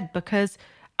they've said, because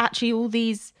actually all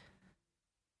these,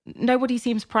 nobody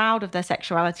seems proud of their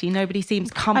sexuality. Nobody seems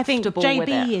comfortable with it. I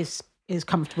think JB is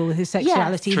comfortable with his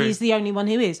sexuality. Yes, he's the only one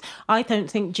who is. I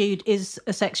don't think Jude is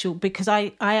asexual, because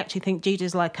I actually think Jude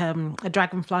is like a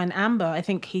dragonfly in amber. I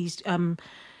think he's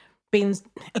been,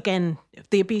 again,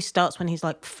 the abuse starts when he's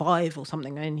like 5 or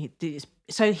something, and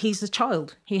so he's a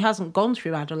child. He hasn't gone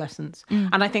through adolescence.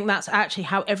 And I think that's actually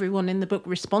how everyone in the book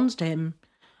responds to him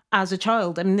as a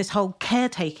child. I mean, this whole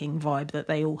caretaking vibe that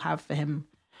they all have for him.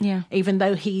 Yeah. Even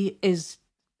though he is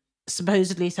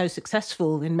supposedly so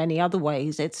successful in many other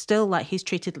ways, it's still like he's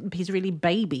really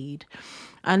babied,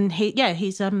 and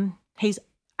he's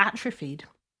atrophied.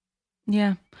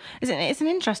 Yeah, it's an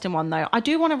interesting one though. I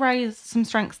do want to raise some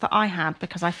strengths that I had,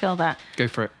 because I feel that Go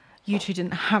for it. you two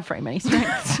didn't have very many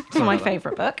strengths for my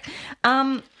favourite book.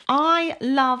 I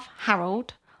love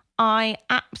Harold. I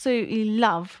absolutely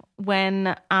love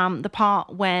when the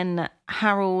part when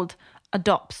Harold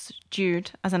adopts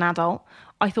Jude as an adult.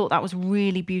 I thought that was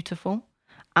really beautiful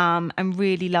and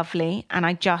really lovely. And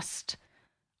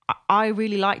I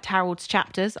really liked Harold's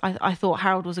chapters. I thought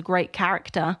Harold was a great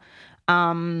character.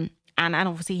 And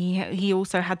obviously he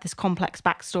also had this complex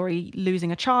backstory,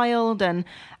 losing a child, and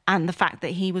the fact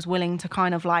that he was willing to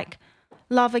kind of like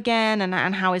love again,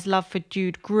 and how his love for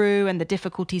Jude grew, and the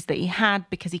difficulties that he had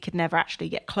because he could never actually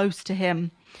get close to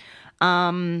him.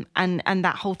 And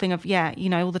that whole thing of,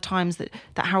 all the times that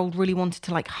Harold really wanted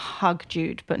to like hug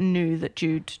Jude, but knew that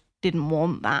Jude didn't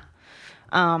want that.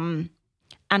 And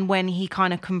when he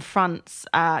kind of confronts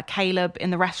Caleb in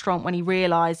the restaurant, when he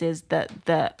realizes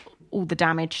that all the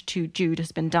damage to Jude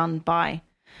has been done by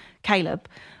Caleb,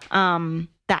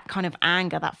 that kind of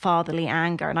anger, that fatherly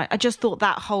anger. And I just thought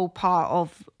that whole part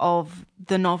of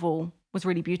the novel was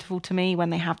really beautiful to me, when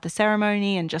they have the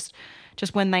ceremony, and just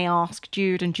when they ask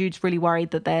Jude, and Jude's really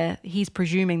worried that he's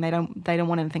presuming they don't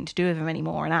want anything to do with him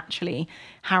anymore, and actually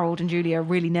Harold and Julia are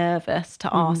really nervous to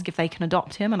ask if they can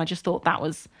adopt him. And I just thought that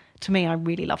was, to me, I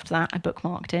really loved that. I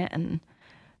bookmarked it and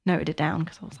noted it down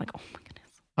because I was like, oh my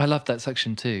goodness. I loved that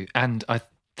section too, and I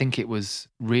think it was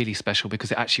really special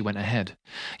because it actually went ahead.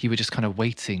 You were just kind of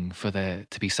waiting for there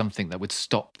to be something that would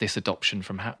stop this adoption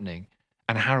from happening.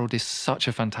 And Harold is such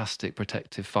a fantastic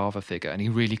protective father figure, and he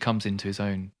really comes into his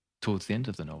own towards the end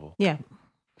of the novel.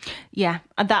 Yeah,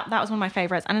 and that was one of my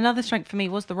favourites. And another strength for me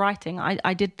was the writing.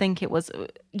 I did think it was,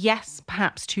 yes,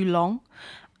 perhaps too long.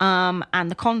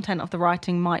 And the content of the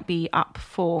writing might be up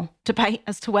for debate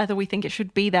as to whether we think it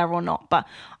should be there or not. But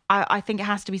I think it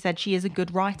has to be said, she is a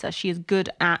good writer. She is good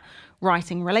at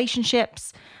writing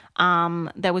relationships.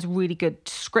 There was really good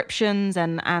descriptions,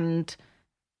 and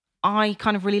I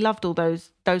kind of really loved all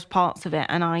those parts of it.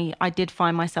 And I did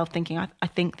find myself thinking, I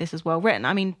think this is well written.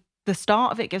 I mean, the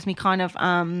start of it gives me kind of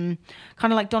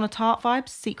like Donna Tartt vibes,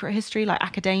 Secret History, like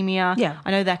academia. Yeah.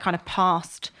 I know they're kind of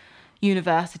past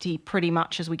university pretty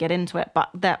much as we get into it,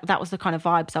 but that was the kind of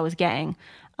vibes I was getting.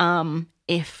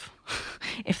 If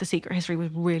the Secret History was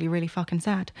really, really fucking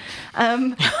sad.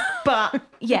 But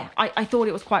yeah, I thought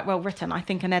it was quite well written. I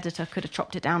think an editor could have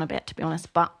chopped it down a bit, to be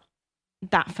honest, but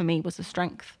that for me was the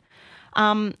strength.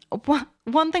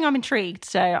 One thing I'm intrigued,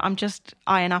 so I'm just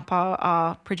eyeing up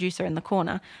our producer in the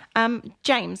corner.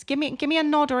 James, give me a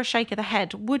nod or a shake of the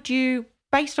head. Would you,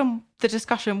 based on the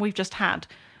discussion we've just had,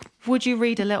 would you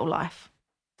read A Little Life?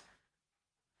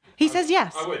 He says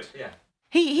yes. I would, yeah.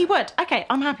 He would. Okay,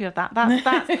 I'm happy with that.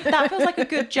 That feels like a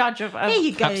good judge of Here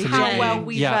you go. Absolutely. how well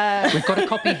we've we've got a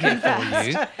copy here for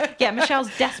you. Yeah, Michelle's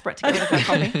desperate to get rid of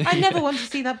her copy. I never want to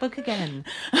see that book again.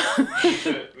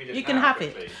 You can have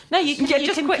it. No, you can. Yeah, you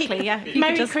just can quickly. keep- Yeah,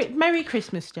 Merry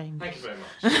Christmas, James. Thank you very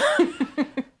much.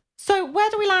 So where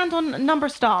do we land on number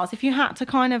of stars? If you had to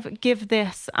kind of give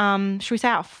this, should we say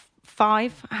out of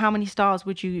 5, how many stars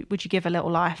would you give A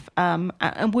Little Life?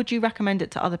 And would you recommend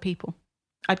it to other people?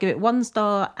 I'd give it 1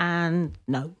 star and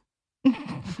no.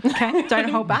 Okay, don't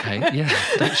hold back. Okay, yeah,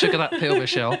 don't sugar that pill,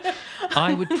 Michelle.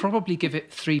 I would probably give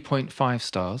it 3.5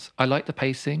 stars. I like the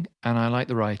pacing and I like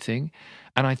the writing,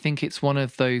 and I think it's one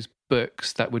of those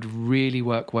books that would really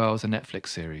work well as a Netflix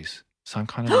series. So I'm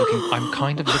kind of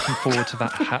looking forward to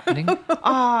that happening.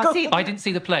 See, I didn't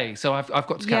see the play, so I've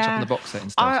got to catch up on the box set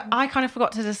instead. I kind of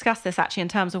forgot to discuss this actually in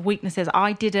terms of weaknesses.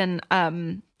 I didn't.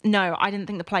 No, I didn't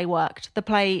think the play worked. The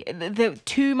play,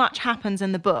 too much happens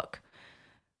in the book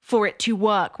for it to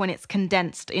work when it's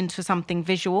condensed into something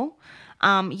visual.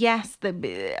 Yes,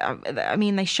 I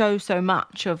mean, they show so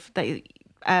much of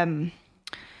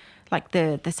like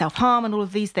the self-harm and all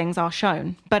of these things are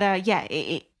shown. But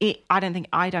I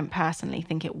don't personally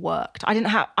think it worked. I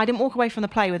didn't walk away from the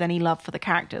play with any love for the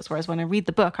characters. Whereas when I read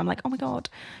the book, I'm like, oh my God,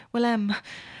 well,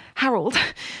 Harold,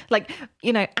 like,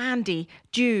 Andy,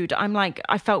 Jude, I'm like,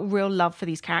 I felt real love for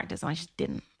these characters and I just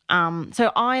didn't.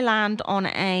 So I land on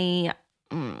I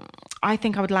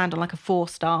think I would land on like a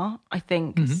 4-star. I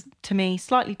think it's, to me,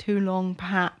 slightly too long,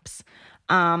 perhaps.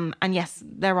 And yes,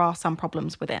 there are some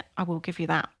problems with it. I will give you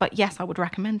that. But yes, I would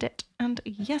recommend it. And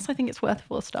yes, I think it's worth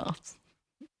 4 stars.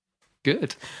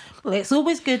 Good. Well, it's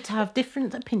always good to have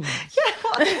different opinions. Yeah,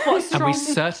 what strong... And we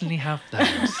certainly have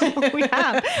those. We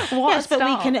have. What Yes, a but we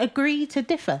start. can agree to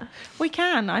differ. We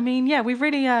can. I mean, yeah, we've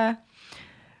really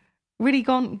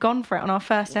gone for it on our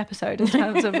first episode in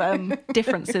terms of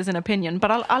differences in opinion.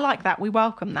 But I like that. We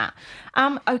welcome that.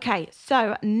 Okay,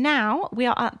 so now we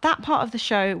are at that part of the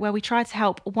show where we try to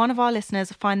help one of our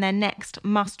listeners find their next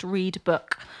must-read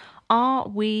book. Are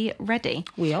we ready?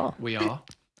 We are. We are.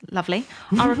 Lovely.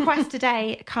 Our request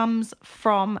today comes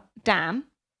from Dan.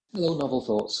 Hello, Novel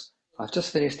Thoughts. I've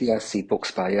just finished the Earthsea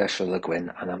books by Ursula Le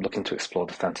Guin, and I'm looking to explore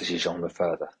the fantasy genre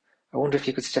further. I wonder if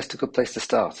you could suggest a good place to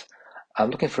start.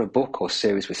 I'm looking for a book or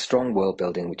series with strong world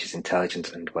building which is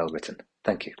intelligent and well written.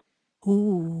 Thank you.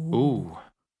 Ooh.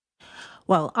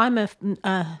 Well, I'm a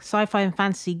sci-fi and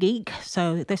fantasy geek,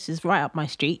 so this is right up my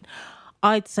street.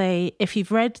 I'd say if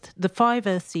you've read the 5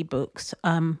 Earthsea books,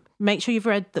 make sure you've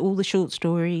read all the short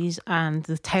stories and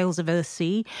the Tales of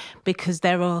Earthsea, because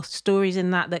there are stories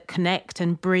in that connect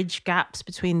and bridge gaps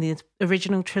between the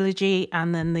original trilogy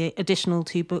and then the additional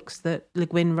 2 books that Le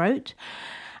Guin wrote.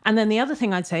 And then the other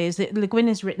thing I'd say is that Le Guin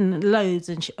has written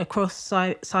loads across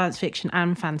science fiction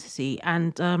and fantasy.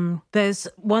 And there's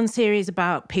one series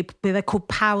about people, they're called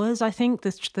Powers, I think,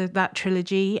 that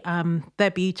trilogy. They're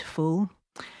beautiful.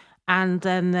 And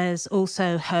then there's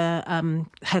also her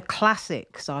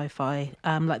classic sci-fi,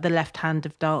 like The Left Hand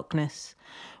of Darkness,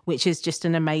 which is just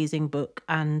an amazing book.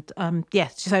 And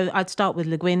so I'd start with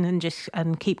Le Guin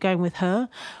and keep going with her.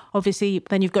 Obviously,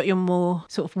 then you've got your more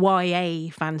sort of YA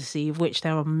fantasy, of which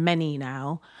there are many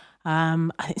now. I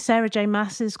think Sarah J.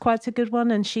 Maas is quite a good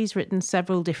one, and she's written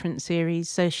several different series,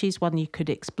 so she's one you could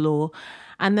explore.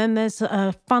 And then there's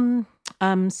a fun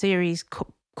series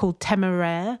called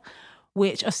Téméraire,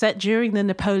 which are set during the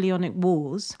Napoleonic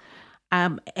Wars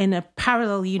in a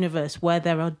parallel universe where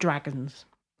there are dragons.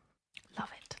 Love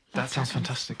it. That sounds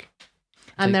fantastic.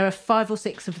 And there are 5 or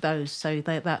 6 of those, so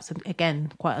that's,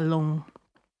 again, quite a long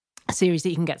series that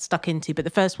you can get stuck into. But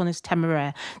the first one is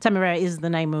Téméraire. Téméraire is the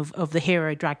name of the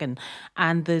hero dragon,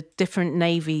 and the different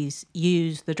navies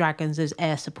use the dragons as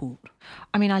air support.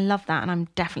 I mean, I love that, and I'm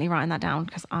definitely writing that down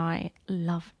because I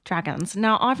love dragons.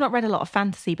 Now, I've not read a lot of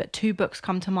fantasy, but 2 books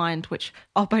come to mind, which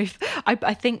are both,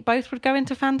 I think both would go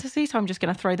into fantasy, so I'm just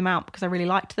going to throw them out because I really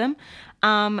liked them.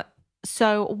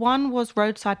 So one was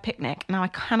Roadside Picnic. Now, I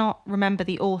cannot remember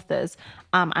the authors,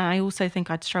 and I also think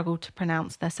I'd struggle to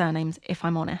pronounce their surnames, if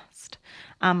I'm honest.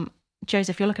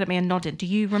 Joseph, you're looking at me and nodding. Do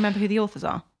you remember who the authors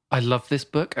are? I love this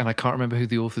book, and I can't remember who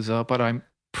the authors are, but I'm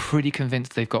pretty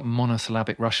convinced they've got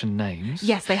monosyllabic Russian names.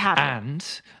 Yes, they have. And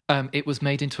it was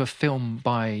made into a film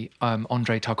by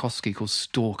Andrei Tarkovsky called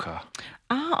Stalker.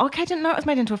 Ah, okay, I didn't know it was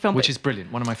made into a film. Which is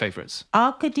brilliant, one of my favourites.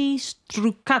 Arkady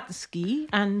Strugatsky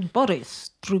and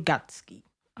Boris Strugatsky.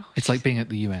 It's like being at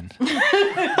the UN.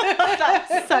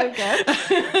 That's so good.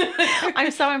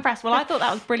 I'm so impressed. Well, I thought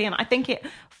that was brilliant. I think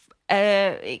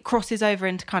it crosses over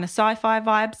into kind of sci-fi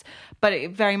vibes, but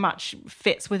it very much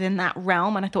fits within that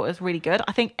realm, and I thought it was really good.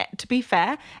 I think, to be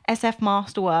fair, SF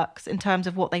Masterworks, in terms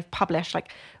of what they've published,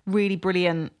 like really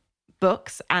brilliant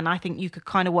books, and I think you could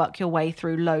kind of work your way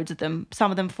through loads of them. Some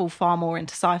of them fall far more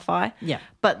into sci-fi,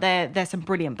 but there's some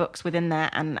brilliant books within there,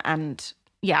 and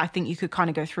yeah, I think you could kind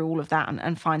of go through all of that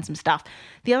and find some stuff.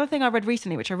 The other thing I read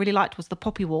recently, which I really liked, was The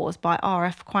Poppy Wars by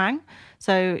R.F. Kuang.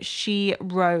 So she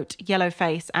wrote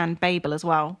Yellowface and Babel as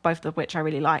well, both of which I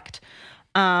really liked.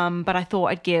 But I thought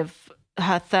I'd give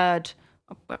her third,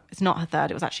 it's not her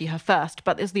third, it was actually her first,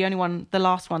 but it was the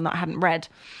last one that I hadn't read.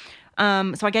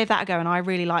 So I gave that a go, and I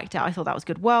really liked it. I thought that was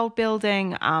good world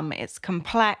building. It's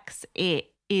complex. It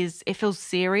feels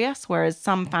serious, whereas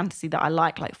some fantasy that I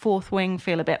like Fourth Wing,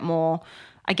 feel a bit more,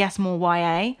 I guess, more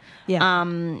YA.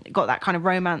 Yeah. Got that kind of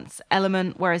romance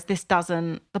element, whereas this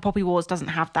doesn't. The Poppy Wars doesn't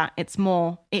have that. It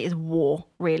is war,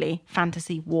 really,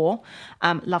 fantasy war.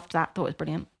 Loved that. Thought it was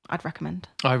brilliant. I'd recommend.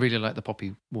 I really like The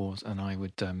Poppy Wars, and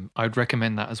I'd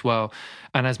recommend that as well.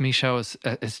 And as Michelle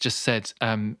has just said,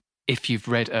 if you've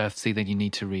read Earthsea, then you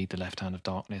need to read The Left Hand of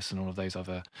Darkness and all of those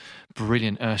other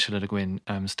brilliant Ursula Le Guin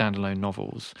standalone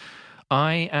novels.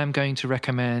 I am going to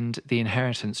recommend the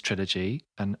Inheritance trilogy,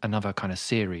 and another kind of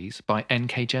series by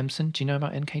N.K. Jemisin. Do you know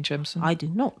about N.K. Jemisin? I do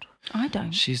not. I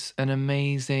don't. She's an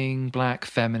amazing black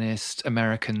feminist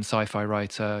American sci-fi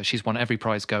writer. She's won every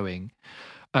prize going.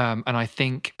 And I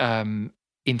think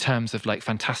in terms of like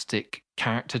fantastic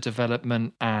character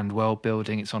development and world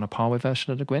building, it's on a par with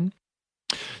Ursula Le Guin.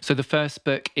 So the first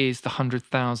book is The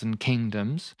 100,000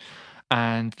 Kingdoms,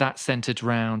 and that's centered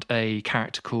around a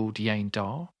character called Yane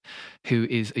Dar, who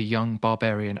is a young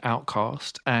barbarian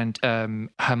outcast, and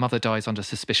her mother dies under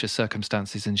suspicious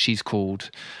circumstances, and she's called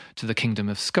to the Kingdom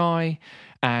of Sky,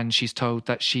 and she's told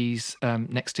that she's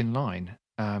next in line,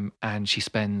 and she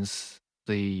spends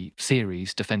the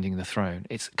series defending the throne.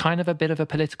 It's kind of a bit of a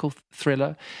political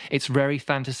thriller. It's very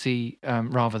fantasy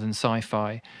rather than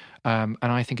sci-fi. And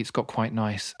I think it's got quite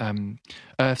nice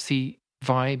Earthsea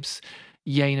vibes.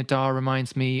 Yane Dar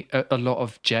reminds me a lot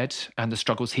of Jed and the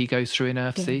struggles he goes through in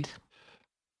Earthsea.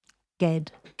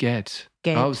 Ged.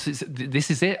 Oh, so this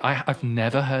is it. I've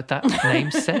never heard that name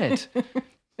said.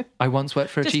 I once worked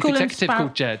for a chief executive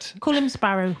called Jed. Call him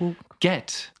Sparrowhawk.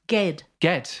 Ged.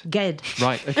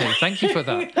 Right, okay, thank you for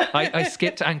that. I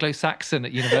skipped Anglo-Saxon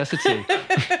at university.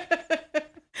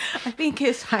 I think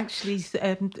it's actually,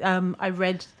 I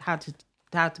read how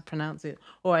to pronounce it,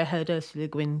 or I heard Ursula Le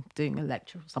Guin doing a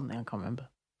lecture or something, I can't remember.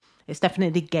 It's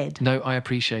definitely Ged. No, I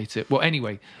appreciate it. Well,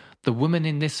 anyway, the woman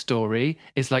in this story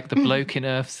is like the bloke in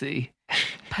Earthsea.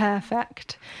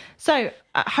 Perfect. So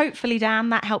hopefully, Dan,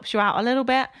 that helps you out a little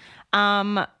bit.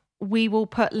 We will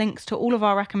put links to all of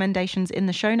our recommendations in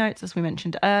the show notes, as we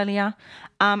mentioned earlier.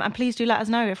 And please do let us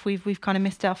know if we've kind of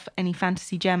missed off any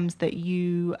fantasy gems that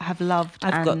you have loved.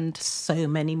 I've got so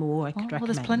many more I could recommend.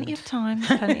 Well, there's plenty of time.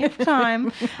 Plenty of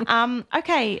time.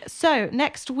 Okay, so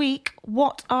next week,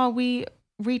 what are we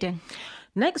reading?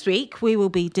 Next week, we will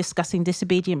be discussing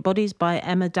Disobedient Bodies by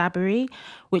Emma Dabiri,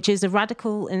 which is a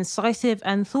radical, incisive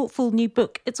and thoughtful new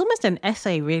book. It's almost an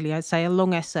essay, really, I'd say, a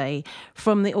long essay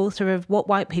from the author of What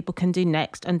White People Can Do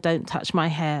Next and Don't Touch My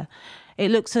Hair.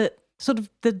 It looks at sort of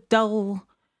the dull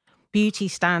beauty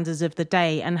standards of the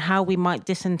day and how we might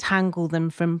disentangle them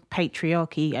from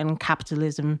patriarchy and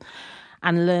capitalism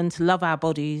and learn to love our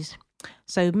bodies.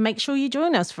 So make sure you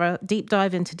join us for a deep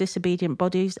dive into Disobedient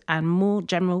Bodies and more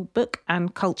general book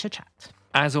and culture chat.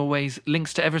 As always,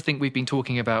 links to everything we've been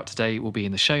talking about today will be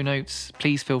in the show notes.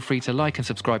 Please feel free to like and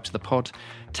subscribe to the pod,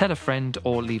 tell a friend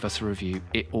or leave us a review.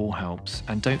 It all helps.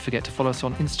 And don't forget to follow us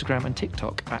on Instagram and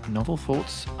TikTok at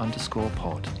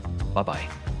novelthoughts_pod. Bye-bye.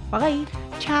 Bye.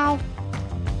 Ciao.